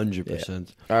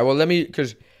 100%. All right, well, let me...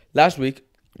 Because last week,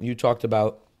 you talked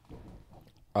about...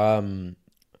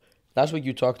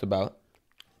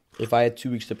 if I had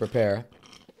 2 weeks to prepare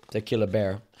to kill a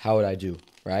bear, how would I do,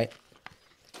 right?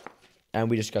 And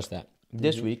we discussed that.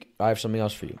 This week, I have something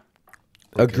else for you.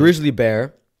 A grizzly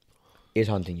bear is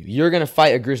hunting you. You're going to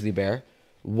fight a grizzly bear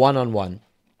one-on-one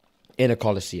in a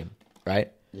coliseum,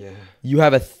 right? Yeah. You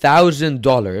have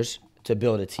 $1,000 to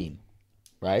build a team,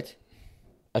 right?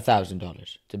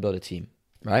 $1,000 to build a team,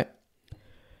 right?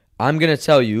 I'm going to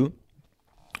tell you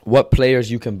what players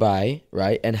you can buy,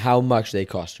 right? And how much they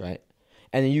cost, right?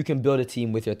 And then you can build a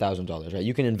team with your $1,000, right?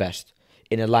 You can invest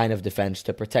in a line of defense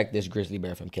to protect this grizzly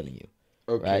bear from killing you,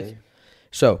 Okay. right?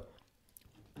 So,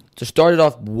 to start it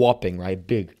off whopping, right?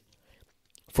 Big.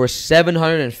 For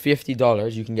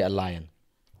 $750, you can get a lion.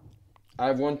 I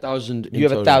have 1,000. You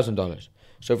have $1,000.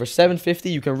 So for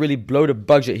 $750, you can really blow the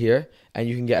budget here, and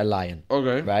you can get a lion.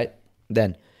 Okay. Right?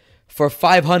 Then, for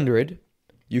 $500,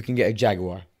 you can get a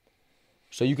jaguar.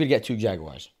 So you could get 2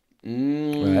 jaguars.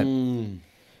 Right?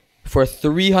 For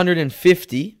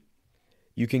 $350,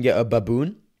 you can get a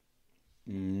baboon.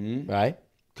 Right?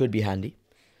 Could be handy.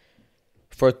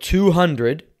 For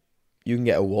 $200, you can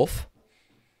get a wolf.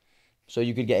 So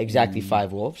you could get exactly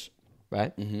 5 wolves.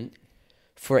 Right?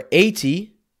 For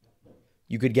 $80,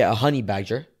 you could get a honey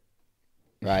badger.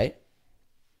 Right?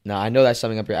 Now, I know that's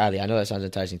something up your alley. I know that sounds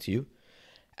enticing to you.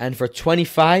 And for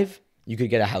 $25, you could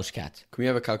get a house cat. Can we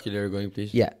have a calculator going,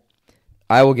 please? Yeah.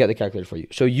 I will get the calculator for you.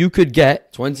 So you could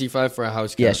get... 25 for a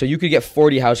house cat. Yeah, so you could get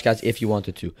 40 house cats if you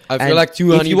wanted to. I feel And like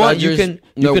 2 if honey you want, badgers. you can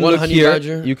one look honey here.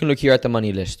 badger. You can look here at the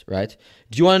money list, right?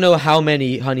 Do you want to know how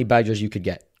many honey badgers you could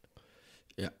get?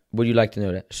 Yeah. Would you like to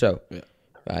know that? So, Yeah.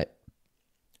 right,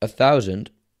 1,000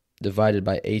 divided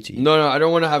by 80. No, I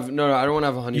don't want to have. No, I don't want to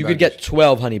have a honey. You badger. could get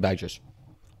 12 honey badgers.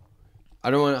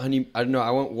 I don't want honey. I don't know.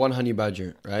 I want 1 honey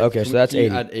badger. Right. Okay, so that's Can you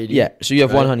 80. Add 80. Yeah, so you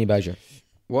have 1 right? honey badger.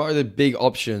 What are the big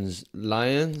options?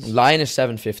 Lions. Lion is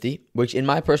 $750, which in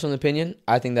my personal opinion,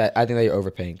 I think that you're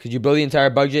overpaying because you blow the entire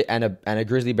budget and a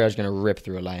grizzly bear is gonna rip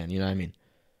through a lion. You know what I mean?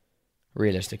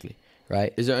 Realistically,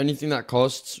 right? Is there anything that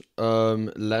costs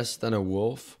less than a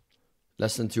wolf?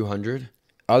 Less than 200?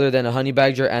 Other than a honey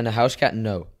badger and a house cat,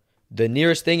 no. The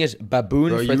nearest thing is baboon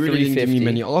Bro, for you really didn't give $350. me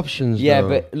many options. Yeah, though.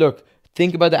 but look,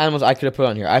 think about the animals I could have put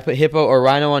on here. I put hippo or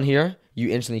rhino on here. You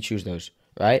instantly choose those,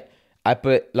 right? I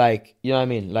put you know what I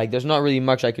mean? Like, there's not really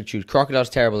much I could choose. Crocodile's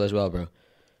terrible as well, bro.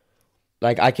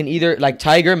 Like, I can either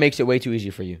tiger makes it way too easy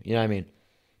for you. You know what I mean?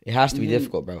 It has to be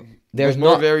difficult, bro. There's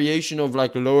more variation of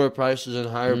like lower prices and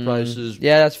higher prices.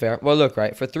 Yeah, that's fair. Well, look,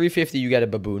 right, for $350 you get a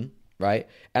baboon, right?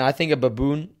 And I think a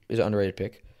baboon is an underrated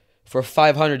pick. For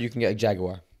 $500 you can get a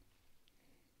jaguar.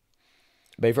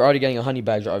 But if you're already getting a honey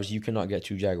badger, obviously you cannot get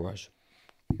 2 jaguars.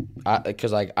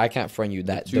 Because I can't front you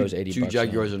those 80 Two bucks.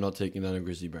 jaguars are not taking down a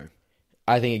grizzly bear.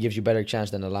 I think it gives you better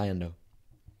chance than a lion, though.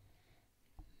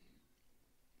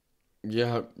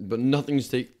 Yeah, but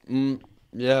nothing's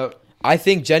yeah, I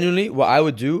think genuinely what I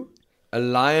would do. a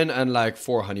lion and like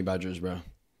 4 honey badgers, bro.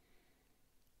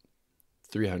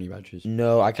 3 honey badgers.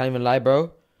 No, I can't even lie,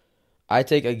 bro. I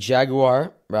take a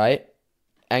jaguar, right?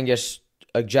 And just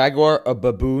a jaguar, a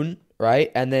baboon,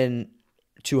 right? And then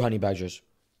 2 honey badgers.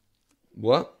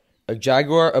 What? a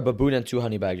jaguar, a baboon, and 2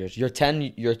 honey badgers. You're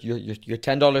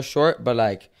 $10 short, but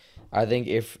like, I think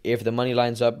if the money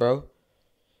lines up, bro,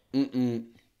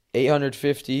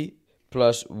 850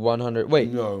 plus 100.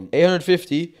 Wait, No.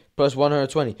 850 plus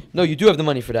 120. No, you do have the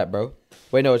money for that, bro.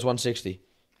 Wait, no, it's 160.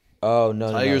 Oh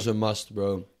no, Tiger's no. a must,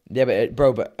 bro. Yeah,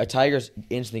 but a tiger's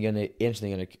instantly gonna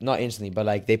not instantly, but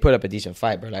like they put up a decent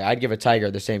fight, bro. Like I'd give a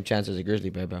tiger the same chance as a grizzly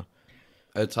bear, bro.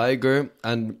 A tiger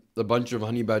and a bunch of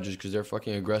honey badgers because they're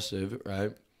fucking aggressive,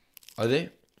 right? Are they?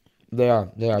 They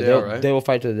are. Right? They will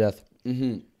fight to the death.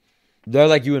 Mm-hmm. They're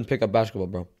like you in pickup basketball,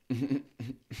 bro.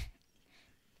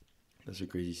 That's a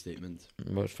crazy statement.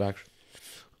 Most facts.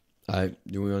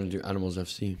 Do we want to do Animals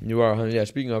FC? You are, yeah.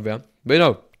 Speaking of, yeah, but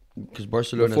no. Because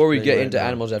Barcelona. Before we get into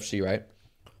Animals FC, right?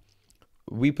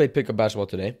 We played pickup basketball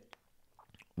today.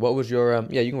 What was your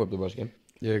Yeah, you can whip the bus game.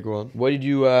 Yeah, go on. What did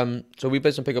you So we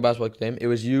played some pickup basketball today. It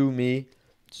was you, me,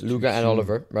 Luca, and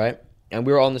Oliver, right? And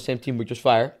we were all on the same team, which was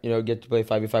fire. You know, get to play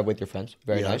 5v5 with your friends.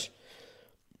 Very nice.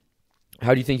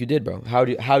 How do you think you did, bro? How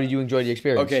did you enjoy the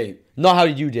experience? Okay. Not how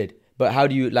did you did, but how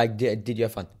do you like did you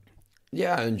have fun?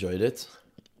 Yeah, I enjoyed it.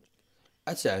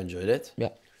 I'd say I enjoyed it. Yeah.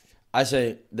 I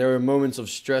say there were moments of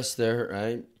stress there,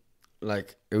 right?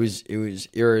 Like it was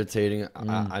irritating.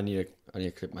 I need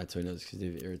to clip my toenails because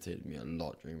they've irritated me a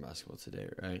lot during basketball today,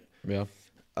 right? Yeah.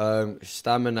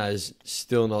 Stamina is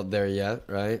still not there yet,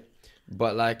 right?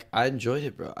 But like I enjoyed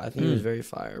it, bro. I think it was very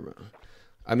fire, bro.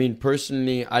 I mean,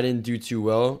 personally, I didn't do too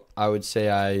well. I would say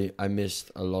I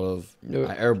missed a lot of.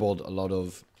 I airballed a lot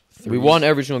of. Threes. We won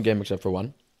every single game except for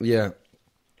one. Yeah.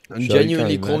 And So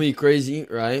genuinely call me crazy,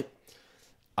 right?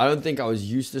 I don't think I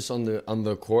was useless on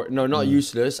the court. No, not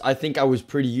useless. I think I was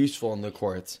pretty useful on the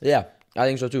court. Yeah, I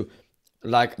think so too.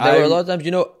 Like There were a lot of times,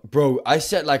 bro, I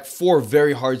set like 4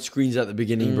 very hard screens at the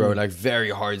beginning, bro. Like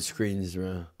very hard screens,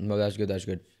 bro. No, that's good.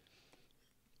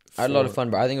 I had a lot of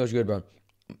fun, bro. I think it was good, bro.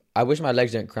 I wish my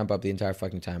legs didn't cramp up the entire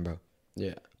fucking time, bro.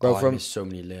 Yeah, bro. I missed so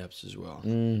many layups as well,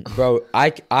 bro.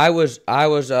 I was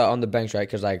on the bench, right?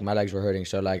 Because like my legs were hurting,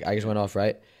 so like I just went off,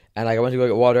 right? And like I went to go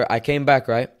get water. I came back,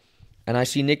 right? And I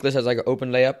see Nicholas has like an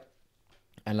open layup,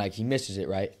 and like he misses it,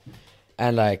 right?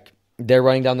 And like they're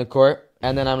running down the court,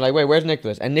 and then I'm like, wait, where's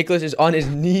Nicholas? And Nicholas is on his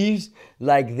knees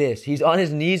like this. He's on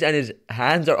his knees, and his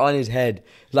hands are on his head,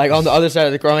 like on the other side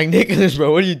of the court. I'm like, Nicholas,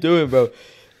 bro, what are you doing, bro?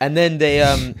 And then they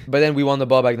but then we won the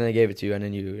ball back, and then they gave it to you, and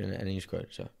then you scored.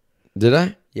 So did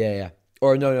I? Yeah.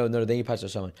 Or no. Then you passed to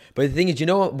someone. But the thing is, you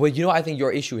know what I think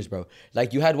your issue is, bro?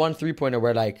 Like you had one 3-pointer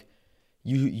where like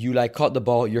you like caught the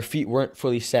ball, your feet weren't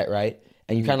fully set, right?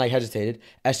 And you kind of like hesitated.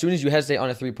 As soon as you hesitate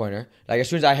on a 3-pointer, like as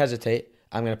soon as I hesitate,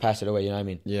 I'm gonna pass it away. You know what I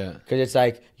mean? Yeah. Because it's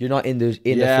like you're not in the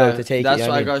flow to take it. That's you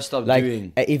know what I mean? gotta stop like,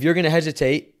 doing. If you're gonna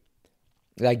hesitate,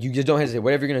 like you just don't hesitate.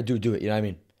 Whatever you're gonna do it. You know what I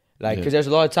mean? Like because there's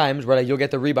a lot of times where like you'll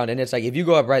get the rebound, and it's like if you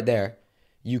go up right there,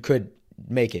 you could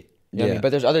make it. You know what I mean? But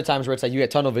there's other times where it's like you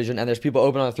get tunnel vision, and there's people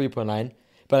open on the 3-point line.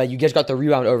 But like you just got the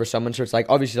rebound over someone, so it's like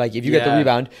obviously like if you get the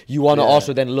rebound, you want to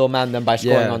also then little man them by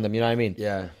scoring on them. You know what I mean?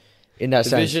 Yeah. In that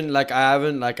sense, vision, like I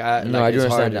haven't, like I. No, like, I do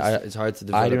it's understand. Hard. It's hard to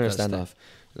develop. I do understand that stuff.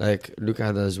 Like Luca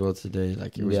had that as well today.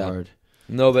 Like it was hard.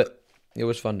 No, but it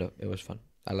was fun though. It was fun.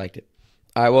 I liked it.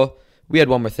 All right. Well, we had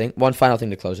one final thing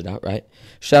to close it out. Right.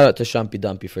 Shout out to Shumpy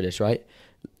Dumpy for this. Right.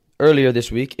 Earlier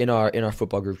this week in our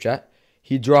football group chat,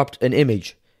 he dropped an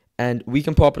image, and we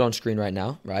can pop it on screen right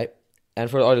now. Right. And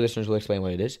for the other listeners, we'll explain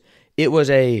what it is. It was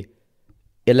a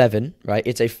 11, right?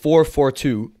 It's a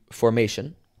 4-4-2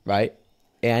 formation, right?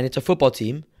 And it's a football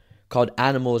team called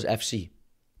Animals FC,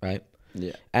 right?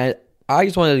 Yeah. And I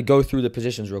just wanted to go through the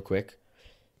positions real quick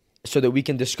so that we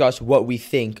can discuss what we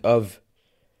think of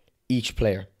each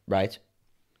player, right?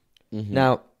 Mm-hmm.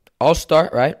 Now, I'll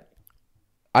start, right?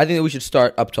 I think that we should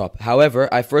start up top. However,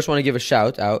 I first want to give a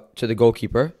shout out to the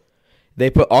goalkeeper. They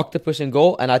put Octopus in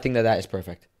goal, and I think that is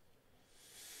perfect.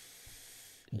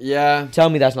 Yeah. Tell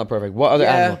me that's not perfect. What other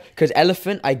animal? Because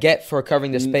elephant, I get for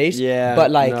covering the space. Yeah.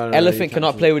 But like elephant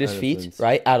cannot play with his feet,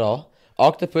 right? At all.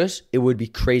 Octopus, it would be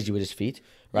crazy with his feet,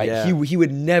 right? Yeah. He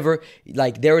would never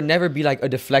like there would never be like a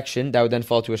deflection that would then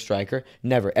fall to a striker.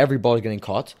 Never. Every ball is getting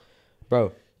caught,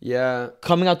 bro. Yeah.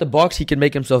 Coming out the box, he can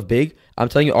make himself big. I'm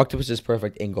telling you, Octopus is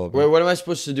perfect in goal, bro. Wait, what am I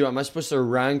supposed to do? Am I supposed to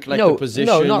rank like the positions?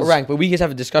 No, not rank, but we just have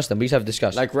to discuss them.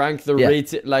 Like rank the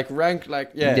rated, like rank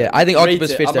like Yeah, I think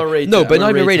Octopus fits there. No, but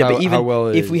not even rated, but even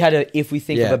if we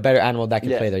think of a better animal that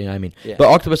can play there, you know what I mean? Yeah. But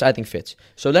Octopus I think fits.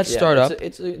 So let's start off.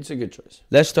 It's a good choice.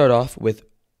 Let's start off with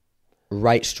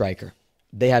right striker.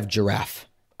 They have Giraffe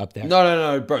up there.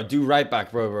 No, bro. Do right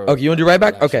back, bro. Okay, you want to do right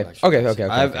back? Okay.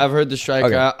 I've heard the striker.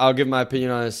 Okay. I'll give my opinion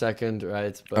on it in a second,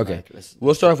 right? But okay.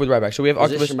 We'll start off with right back. So we have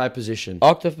Octopus. My position.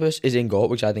 Octopus is in goal,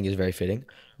 which I think is very fitting.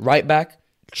 Right back,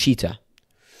 cheetah.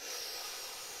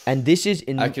 And this is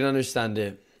in... I can understand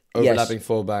it. Overlapping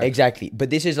fullback. Exactly. But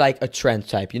this is like a Trent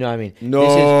type. You know what I mean? No.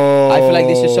 I feel like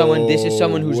this is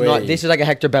someone who's not... This is like a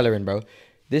Hector Bellerin, bro.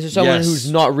 This is someone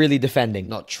who's not really defending.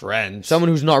 Not Trent. Someone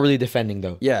who's not really defending,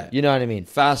 though. Yeah. You know what I mean?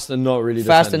 Fast and not really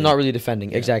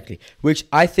defending. Exactly. Which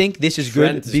I think this is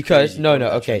Trent good because... crazy.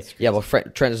 Okay. Yeah, well,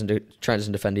 Trent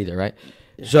doesn't defend either, right?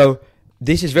 Yeah. So,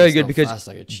 this is very good because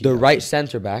the right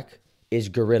centre-back is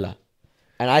Gorilla.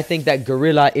 And I think that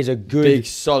Gorilla is a good... Big,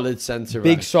 solid centre-back.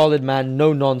 Big, solid man,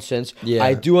 no nonsense. Yeah.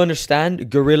 I do understand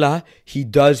Gorilla, he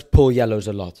does pull yellows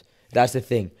a lot. That's the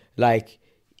thing. Like...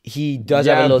 He does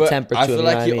have a little temper to him. I feel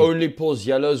like he only pulls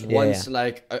yellows once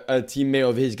like a teammate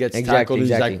of his gets tackled. He's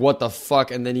like, what the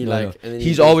fuck? And then he And then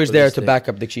he's always there to back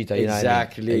up the cheetah. You know what I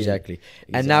mean? Exactly.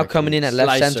 And now coming in at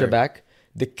left centre back,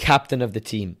 the captain of the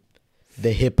team,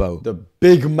 the hippo. The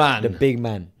big man.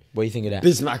 What do you think of that?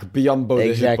 Bismack Biombo,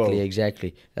 the hippo.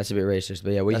 Exactly. That's a bit racist.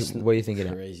 But yeah, what do you think of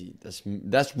that? Crazy. That's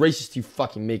racist. You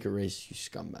fucking make it racist, you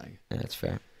scumbag. Yeah, that's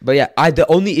fair. But yeah, the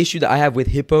only issue that I have with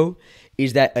hippo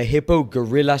is that a hippo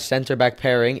gorilla center back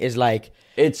pairing is like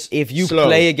if you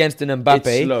play against an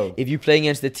Mbappe, if you play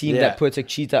against the team that puts a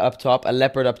cheetah up top, a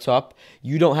leopard up top,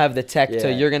 you don't have the tech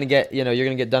to you're gonna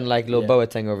get done like Lil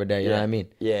Boateng over there. You know what I mean?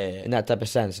 Yeah. In that type of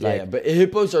sense, but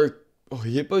hippos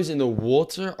in the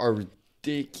water are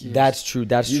ridiculous. That's true.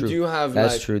 You do have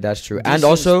that's true. And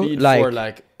also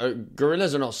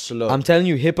gorillas are not slow. I'm telling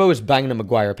you, hippo is banging a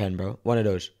Maguire pen, bro. One of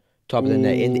those. Top of the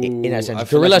net in that sense.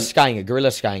 Gorilla's skying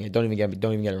it. Don't even get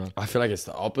it wrong. I feel like it's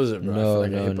the opposite, bro. I feel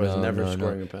like a hippo's never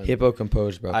scoring a pen. Hippo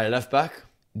composed, bro. Alright, left back.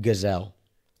 Gazelle.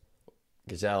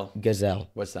 What's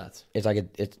that? It's like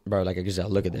a gazelle.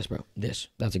 Look at this, bro. That's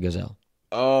a gazelle.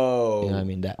 Oh. You know what I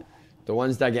mean? That. The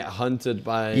ones that get hunted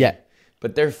by. Yeah.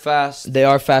 But they're fast. They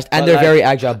are fast and they're very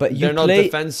agile. But they're not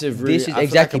defensive. Really. This is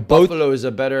exactly like a buffalo is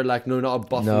a better not a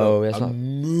buffalo. No, it's not.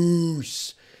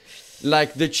 Moose.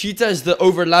 Like the cheetah is the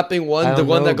overlapping one, the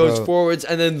one that goes forwards,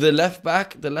 and then the left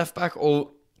back. Don't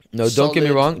get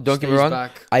me wrong.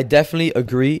 Back. I definitely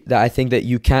agree that I think that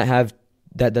you can't have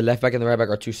that the left back and the right back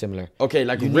are too similar. Okay,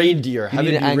 like reindeer. Have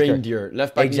it be reindeer.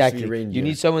 Left back needs to be reindeer. You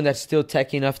need someone that's still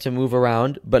techy enough to move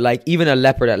around, but like even a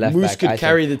leopard at left back. Moose could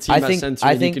carry the team at center.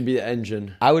 I think he could be the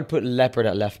engine. I would put leopard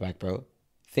at left back, bro.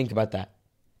 Think about that,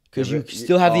 because you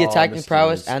still have the attacking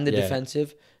prowess and the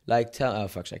defensive. Like tell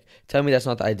me that's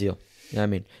not the ideal. You know what I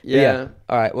mean? Yeah.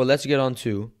 All right. Well, let's get on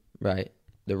to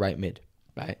the right mid.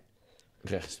 Right.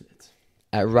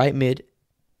 At right mid,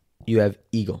 you have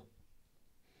Eagle.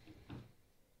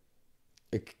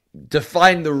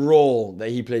 Define the role that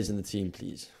he plays in the team,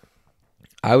 please.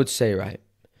 I would say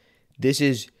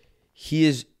he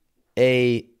is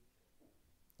a.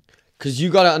 Because you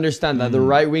got to understand that the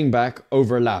right wing back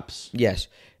overlaps. Yes,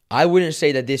 I wouldn't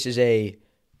say that this is the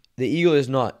Eagle is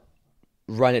not.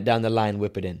 Run it down the line,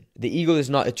 whip it in. The Eagle is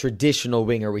not a traditional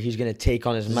winger where he's going to take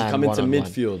on his man. Come into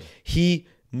midfield. He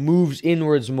moves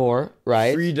inwards more,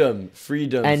 right? Freedom,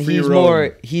 and he's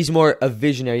more a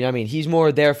visionary. You know what I mean? He's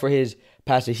more there for his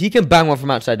passes. He can bang one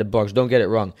from outside the box. Don't get it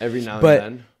wrong. Every now and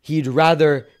then. But he'd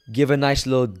rather give a nice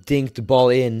little dinked ball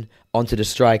in onto the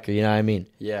striker. You know what I mean?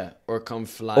 Yeah, or come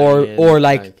flying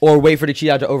or wait for the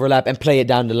cheetah to overlap and play it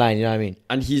down the line. You know what I mean?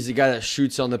 And he's the guy that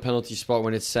shoots on the penalty spot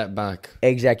when it's set back.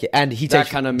 Exactly, and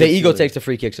the Eagle takes the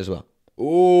free kicks as well.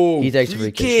 Oh, he takes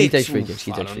free kicks. He takes free kicks.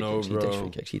 I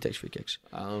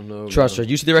don't know. Trust her.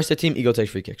 You see the rest of the team. Eagle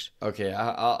takes free kicks. Okay,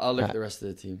 I'll look at the rest of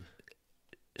the team.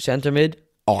 Center mid,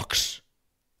 ox.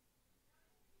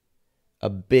 A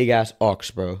big ass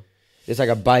ox, bro. It's like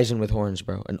a bison with horns,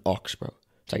 bro. An ox, bro.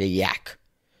 It's like a yak.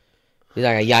 He's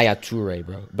like a Yaya Toure,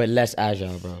 bro. But less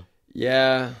agile, bro.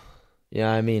 Yeah. You know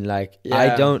what I mean? Like,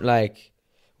 I don't like...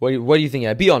 What do you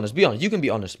think? Be honest. You can be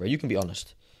honest, bro. You can be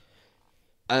honest.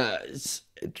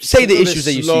 Say the issues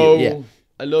that you see. Yeah.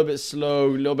 A little bit slow,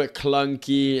 a little bit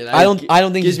clunky. I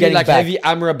don't think he's getting like back. Heavy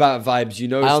Amrabat vibes, you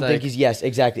know? I don't think he's... Yes,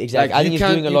 exactly. Like, I think he's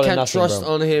doing a lot of nothing, You can't trust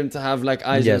on him to have like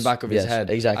eyes in the back of his head.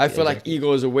 Exactly. I feel like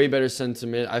Eagle is a way better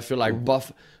sentiment. I feel like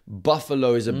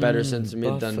Buffalo is a better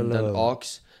sentiment than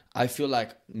Ox. I feel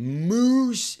like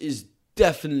Moose is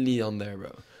definitely on there,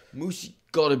 bro. Moose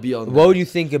gotta be on there. What would you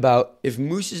think about... If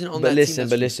Moose isn't on that team,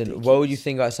 But listen, what would you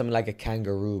think about something like a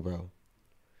kangaroo, bro?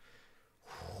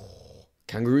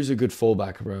 Kangaroo's a good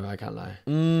fullback, bro. I can't lie.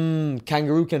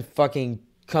 Kangaroo can fucking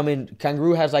come in.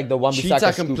 Kangaroo has like the one.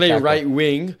 Cheetah can play right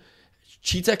wing.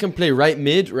 Cheetah can play right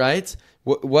mid, right?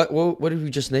 What did we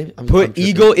just name? Put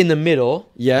eagle in the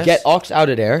middle. Yes. Get ox out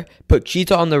of there. Put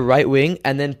cheetah on the right wing,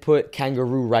 and then put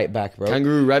kangaroo right back, bro.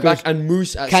 Kangaroo right back and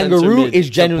moose at kangaroo center mid is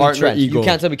to genuinely partner Trent. eagle. You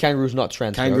can't tell me kangaroo's not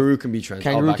Trent. Kangaroo bro. can be Trent.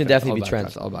 Kangaroo can definitely be I'll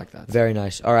Trent. I'll back that. Very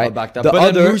nice. All right. I'll back that. The But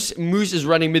other then moose is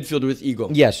running midfield with eagle.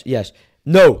 Yes.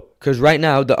 No, because right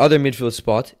now the other midfield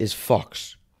spot is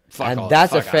Fox.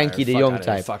 That's a Frankie de Jong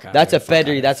type. That's a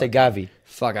Pedri. That's a Gavi.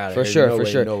 Fuck out of For here. sure, No for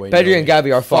way, sure. no way, Pedri no and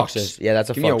way. Gavi are foxes. Yeah, that's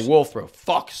a Give fox. me a wolf, bro.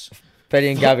 Fox.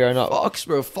 Pedri and Gavi are not. Fox,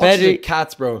 bro. Fox is a Pedri-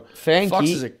 cat, bro. Frankie-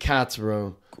 Foxes are cats,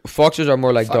 bro. Foxes are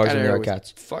more like Fuck dogs outta than they here are with-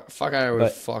 cats. Fuck out of here with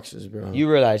But foxes, bro. You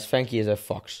realize Frankie is a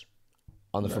fox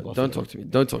on the Bro, football don't field. talk to me.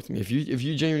 Don't talk to me. If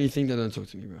you genuinely think that, don't talk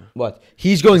to me, bro. What?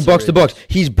 He's going box to box.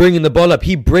 He's bringing the ball up.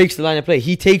 He breaks the line of play.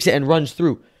 He takes it and runs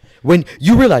through. When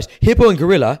you realize Hippo and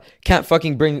Gorilla can't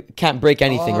break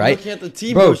anything, right? I'm looking at the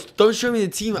team, Bro. bro. Don't show me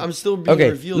the team. I'm still being Okay,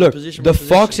 revealed. look, Position the by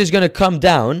fox position. is gonna come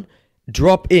down,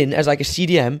 drop in as like a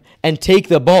CDM, and take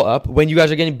the ball up when you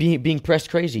guys are getting being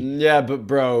pressed crazy. Yeah, but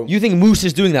bro, You think Moose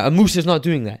is doing that? A Moose is not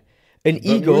doing that. An but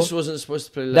Eagle. Moose wasn't supposed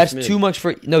to play left That's mid. too much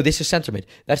for. No, this is center mid.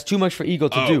 That's too much for Eagle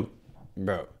to do.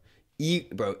 bro.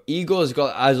 Eagle has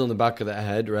got eyes on the back of their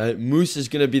head, right? Moose is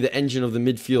gonna be the engine of the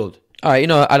midfield. All right, you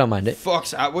know what? I don't mind it.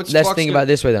 Fox, what's Let's Fox think gonna- about it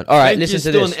this way then. All right, Frankie listen is to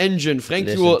still this. an engine.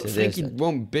 Frankie Listen to this then.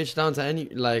 won't bitch down to any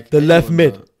like The left anyone,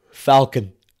 mid, bro.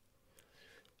 Falcon.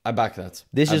 I back that.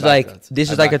 This I is back like that. this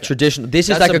I is like a back that. traditional. This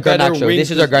is That's like a better Garnacho. wing- This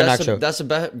is our that's Garnacho. That's a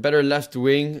better left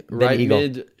wing, right Eagle.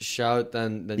 mid shout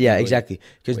than Yeah, Eagle. exactly.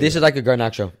 Because Wait, this is like a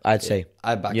Garnacho, I'd say.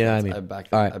 I back You know that. what I mean? I back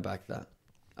that. All right. I back that.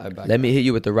 I back Let me hit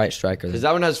you with the right striker. because then.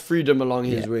 that one has freedom along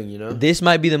his Yeah. wing. You know. This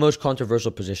might be the most controversial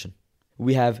position.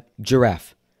 We have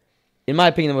Giraffe. In my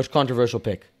opinion, the most controversial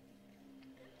pick.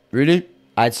 Really?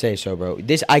 I'd say so, bro.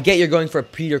 I get you're going for a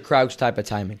Peter Crouch type of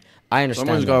timing. I understand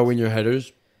Someone's that. got to win your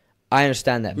headers. I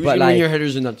understand that. Who's But gonna win like, your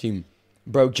headers in that team?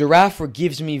 bro, Giraffe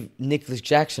gives me Nicholas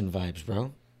Jackson vibes,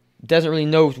 bro. Doesn't really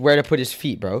know where to put his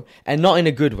feet, bro. And not in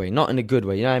a good way. Not in a good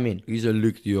way. You know what I mean? He's a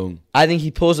Luke de Jong. I think he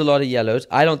pulls a lot of yellows.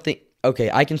 I don't think. Okay,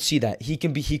 I can see that. He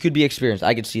could be experienced.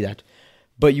 I could see that.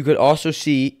 But you could also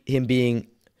see him being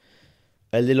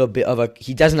a little bit of a.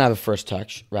 He doesn't have a first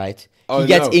touch, right? Oh, He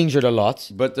gets no. injured a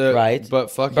lot. Right. But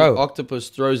fucking Bro. Octopus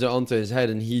throws it onto his head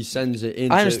and he sends it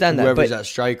into I understand that, whoever's but at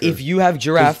striker. if you have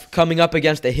Giraffe coming up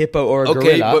against a Hippo or a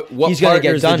okay, Gorilla, but what he's gonna partner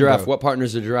get is the done, giraffe? bro. What partner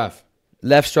is the giraffe?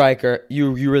 Left striker,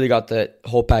 you really got the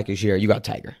whole package here. You got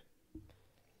Tiger.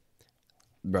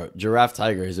 Bro, giraffe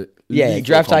tiger is it? Yeah, lethal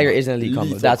Giraffe combo. Tiger is an elite combo.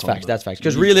 Lethal That's combo. facts. That's facts.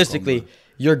 Because Lethal realistically, combo.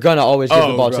 you're gonna always give the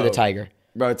Oh, ball to bro. the Tiger.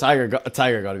 Bro, tiger got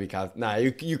to be captain. Nah,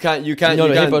 you can't. No, you Hippo's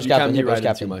can't captain. be Hippo's riding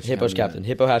captain. too much. Hippo's You can't be captain.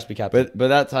 Hippo has to be captain. But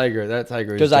that tiger is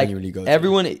Because like genuinely good.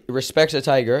 everyone respects a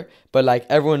Tiger, but like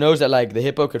everyone knows that like the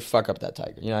Hippo could fuck up that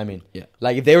Tiger. You know what I mean? Yeah.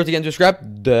 Like if they were to get into a scrap,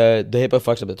 the Hippo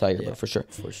fucks up the Tiger, Yeah, bro, for sure.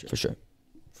 for sure. For sure.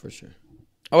 For sure.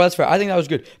 Oh, that's fair. I think that was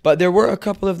good. But there were a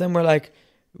couple of them where like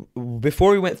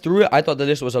before we went through it, I thought the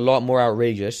list was a lot more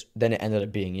outrageous than it ended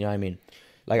up being. You know what I mean?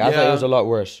 Like I thought it Yeah. was a lot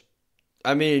worse.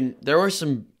 I mean, there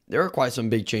were quite some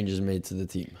big changes made to the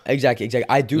team. Exactly.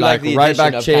 I do Like, like the right addition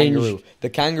back of change. Kangaroo. The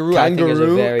Kangaroo, I think is a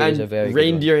very and good one.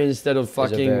 reindeer instead of a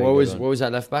fucking very what good was one.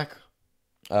 that left back?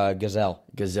 Gazelle.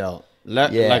 Gazelle.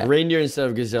 Yeah. Like reindeer instead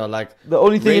of gazelle. Like The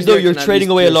only thing is though, Reindeer you're can at trading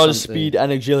least away a do lot of something. speed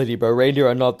and agility, bro. Reindeer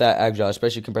are not that agile,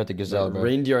 especially compared to Gazelle, bro.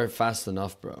 reindeer are fast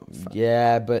enough, bro.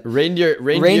 Yeah, but Reindeer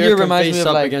Reindeer can reminds me face of,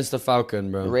 up like, against the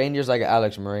falcon, bro. Reindeer's like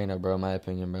Alex Moreno, bro. In my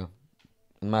opinion, bro.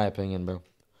 In my opinion, bro.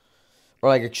 Or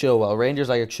like a Chilwell. Reindeer's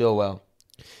like a Chilwell.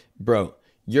 Bro,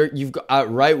 you've got at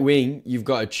right wing, you've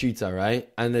got a cheetah, right?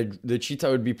 And the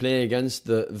cheetah would be playing against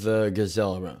the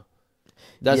gazelle, bro.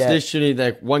 That's Yeah. literally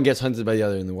like one gets hunted by the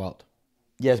other in the wild.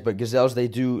 Yes, but gazelles, they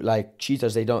do, like,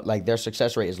 cheetahs, they don't, like, their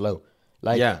success rate is low.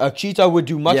 Like, Yeah. a cheetah would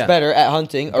do much Yeah. better at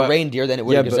hunting a But- reindeer than it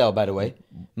would yeah, a but- gazelle, by the way.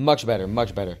 Much better,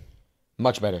 much better.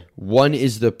 Much better. One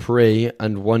is the prey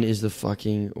and one is the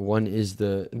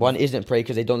One isn't prey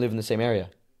because they don't live in the same area.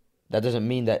 That doesn't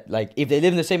mean that, like, if they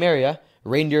live in the same area,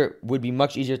 reindeer would be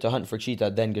much easier to hunt for cheetah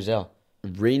than gazelle.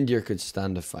 reindeer could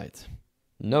stand a fight.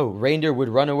 No, reindeer would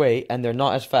run away, and they're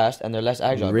not as fast, and they're less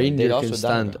agile. bro. Reindeer They'd can also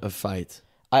stand die, bro. a fight.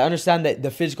 I understand that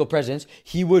the physical presence,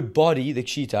 he would body the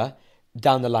cheetah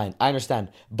down the line. I understand.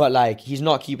 But, like, he's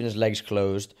not keeping his legs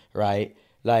closed, right?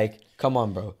 Like, come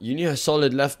on, bro. You need a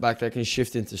solid left back that can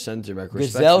shift into center back.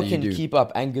 Gazelle Respectfully, can you do. keep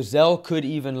up, and Gazelle could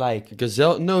even, like...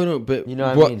 Gazelle, no, but You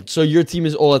know what I mean? So your team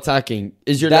is all attacking.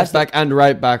 Is your That's left back and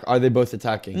right back, are they both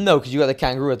attacking? No, because you got the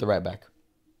kangaroo at the right back.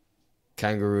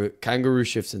 Kangaroo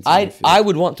shifts into I midfield.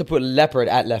 would want to put leopard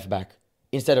at left back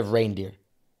instead of reindeer.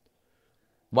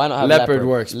 Why not have Leopard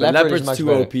works, but Leopard is Leopard's much too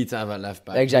better. OP to have at left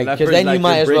back. Exactly, because Leopard's then like you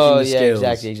might you're as breaking well. the Yeah,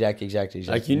 scales. exactly.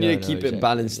 Like you need to keep it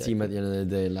balanced exactly. team at the end of the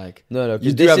day. Like No,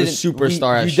 you do have a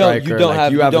superstar at striker. You don't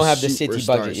like, have the a City superstar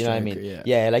budget. You know what I mean? striker,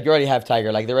 Yeah, like you already have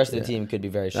Tiger. Like the rest of the Yeah. team could be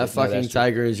very. That sick. No, fucking that's true.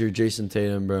 Tiger is your Jason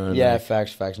Tatum, bro. And Yeah, like,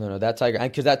 facts. No, that Tiger,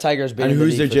 because that Tiger has been. and in the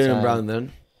who's their league for Jaylen time. Brown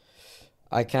then?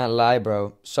 I can't lie,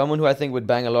 bro. Someone who I think would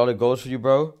bang a lot of goals for you,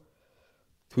 bro.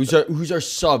 Who's our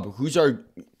sub? Who's our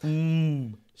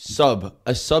sub?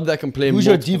 A sub that can play. Who's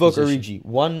your multiple Divock positions. Origi?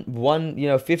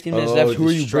 One, 15 minutes Oh, left. Who the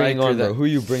are you bringing striker on, bro? that- Who are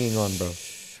you bringing on, bro?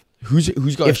 Who's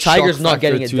got? If a Tiger's shock not factor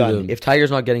getting it to done, them? if Tiger's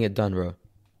not getting it done, bro.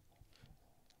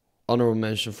 Honorable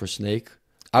mention for Snake.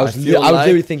 I was feel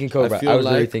literally thinking Cobra. feel I was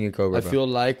literally like- thinking Cobra, I bro. feel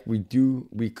like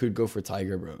we could go for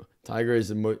Tiger, bro. Tiger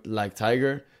is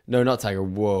Tiger. No, not Tiger.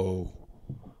 Whoa,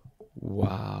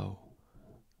 wow.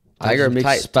 Tiger- I just mix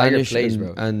Tiger Spanish plays, and,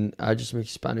 bro. and I just make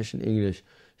Spanish and English.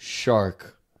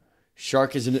 Shark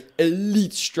is an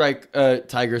elite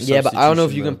Tiger. Yeah, but I don't know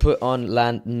if you substitution, can put on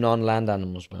non-land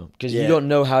animals, bro, because Yeah. you don't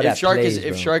know how if that Shark plays, is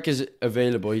if bro. Shark is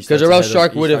available, Because or else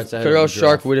Shark would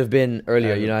have been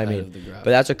earlier. Ahead You know of- what I ahead mean? of the graph.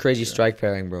 But that's a crazy strike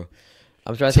pairing, bro.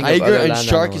 I'm trying to think of Tiger other and land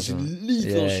Shark animals, is bro.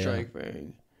 lethal Yeah. strike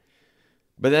pairing.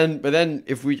 But then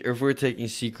if we're taking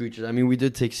sea creatures, I mean we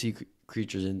did take sea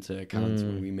creatures into account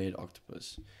when we made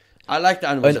octopus. I like the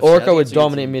animals. An orca would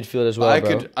dominate midfield as well,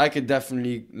 bro. I could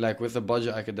definitely with a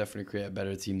budget I could definitely create a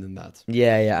better team than that.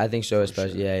 Yeah, I think so, For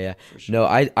especially. sure. Yeah. For sure. No,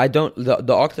 I don't.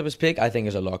 The octopus pick, I think,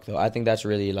 is a lock, though. I think that's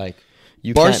really like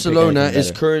you. Barcelona can't pick anything is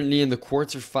better. currently in the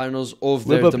quarterfinals of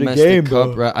Whip their up the domestic game,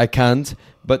 cup. bro. Right, I can't,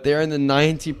 but they're in the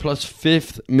 90 plus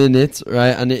 5th minute, right,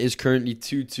 and it is currently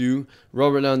 2-2.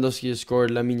 Robert Lewandowski has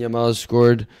scored. Lamine Yamal has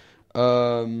scored,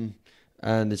 and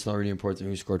it's not really important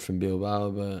who scored from Bilbao,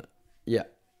 but yeah.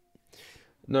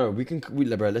 No, bro.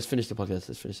 Let's finish the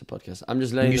podcast. I'm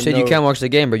just letting You them said you know- can't watch the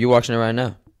game, but you're watching it right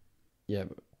now. Yeah,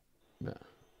 but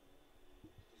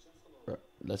bro,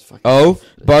 let's fucking. Oh,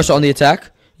 Barca on the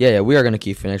attack. Yeah, we are gonna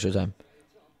keep for an extra time.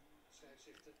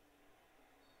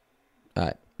 All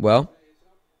right. Well,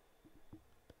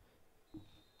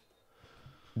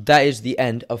 that is the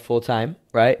end of full time,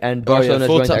 right? And Barcelona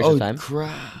full joined time. extra Oh time,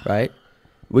 crap! right?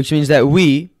 Which means that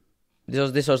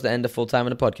this was the end of full time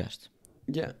in the podcast.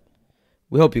 Yeah.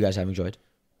 We hope you guys have enjoyed.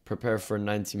 Prepare for a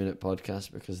 90-minute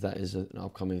podcast because that is an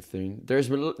upcoming thing. There's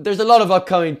a lot of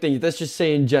upcoming things. Let's just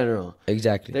say in general.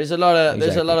 Exactly. There's a lot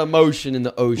of motion in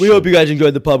the ocean. We hope you guys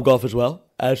enjoyed the pub golf as well.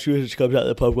 As soon as it comes out,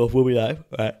 the pub golf will be live.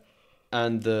 Right.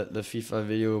 And the FIFA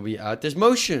video will be out. There's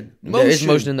motion. There is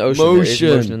motion in the ocean. There is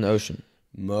motion in the ocean.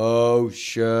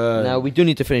 Motion. Now we do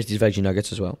need to finish these veggie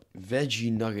nuggets as well.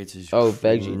 Veggie nuggets is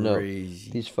veggie, no.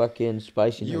 crazy. These fucking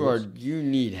spicy nuggets. You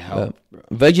need help, bro.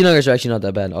 Veggie nuggets are actually not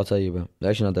that bad. I'll tell you, bro.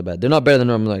 They're actually not that bad. They're not better than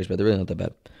normal nuggets, but they're really not that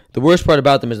bad. The worst part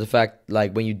about them is the fact,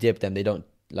 like, when you dip them, they don't,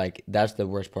 like, that's the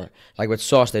worst part. Like, with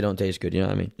sauce, they don't taste good. You know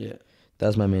what I mean? Yeah.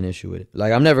 That's my main issue with it.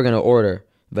 Like, I'm never going to order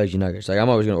veggie nuggets. Like, I'm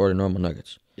always going to order normal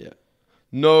nuggets. Yeah.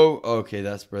 No. Okay,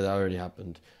 that already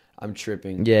happened. I'm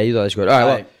tripping. Yeah, you thought that's good. All right,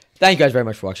 well, thank you guys very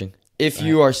much for watching. If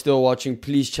you are still watching,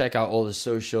 please check out all the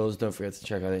socials. Don't forget to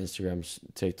check out Instagram,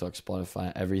 TikTok,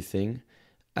 Spotify, everything.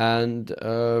 And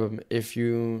if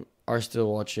you are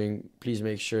still watching, please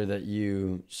make sure that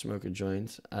you smoke a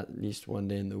joint at least one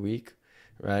day in the week,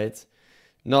 right?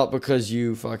 Not because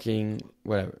you fucking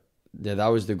whatever. Yeah, that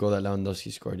was the goal that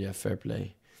Lewandowski scored. Yeah, fair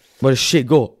play. What a shit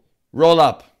goal. Roll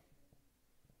up.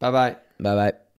 Bye bye. Bye-bye.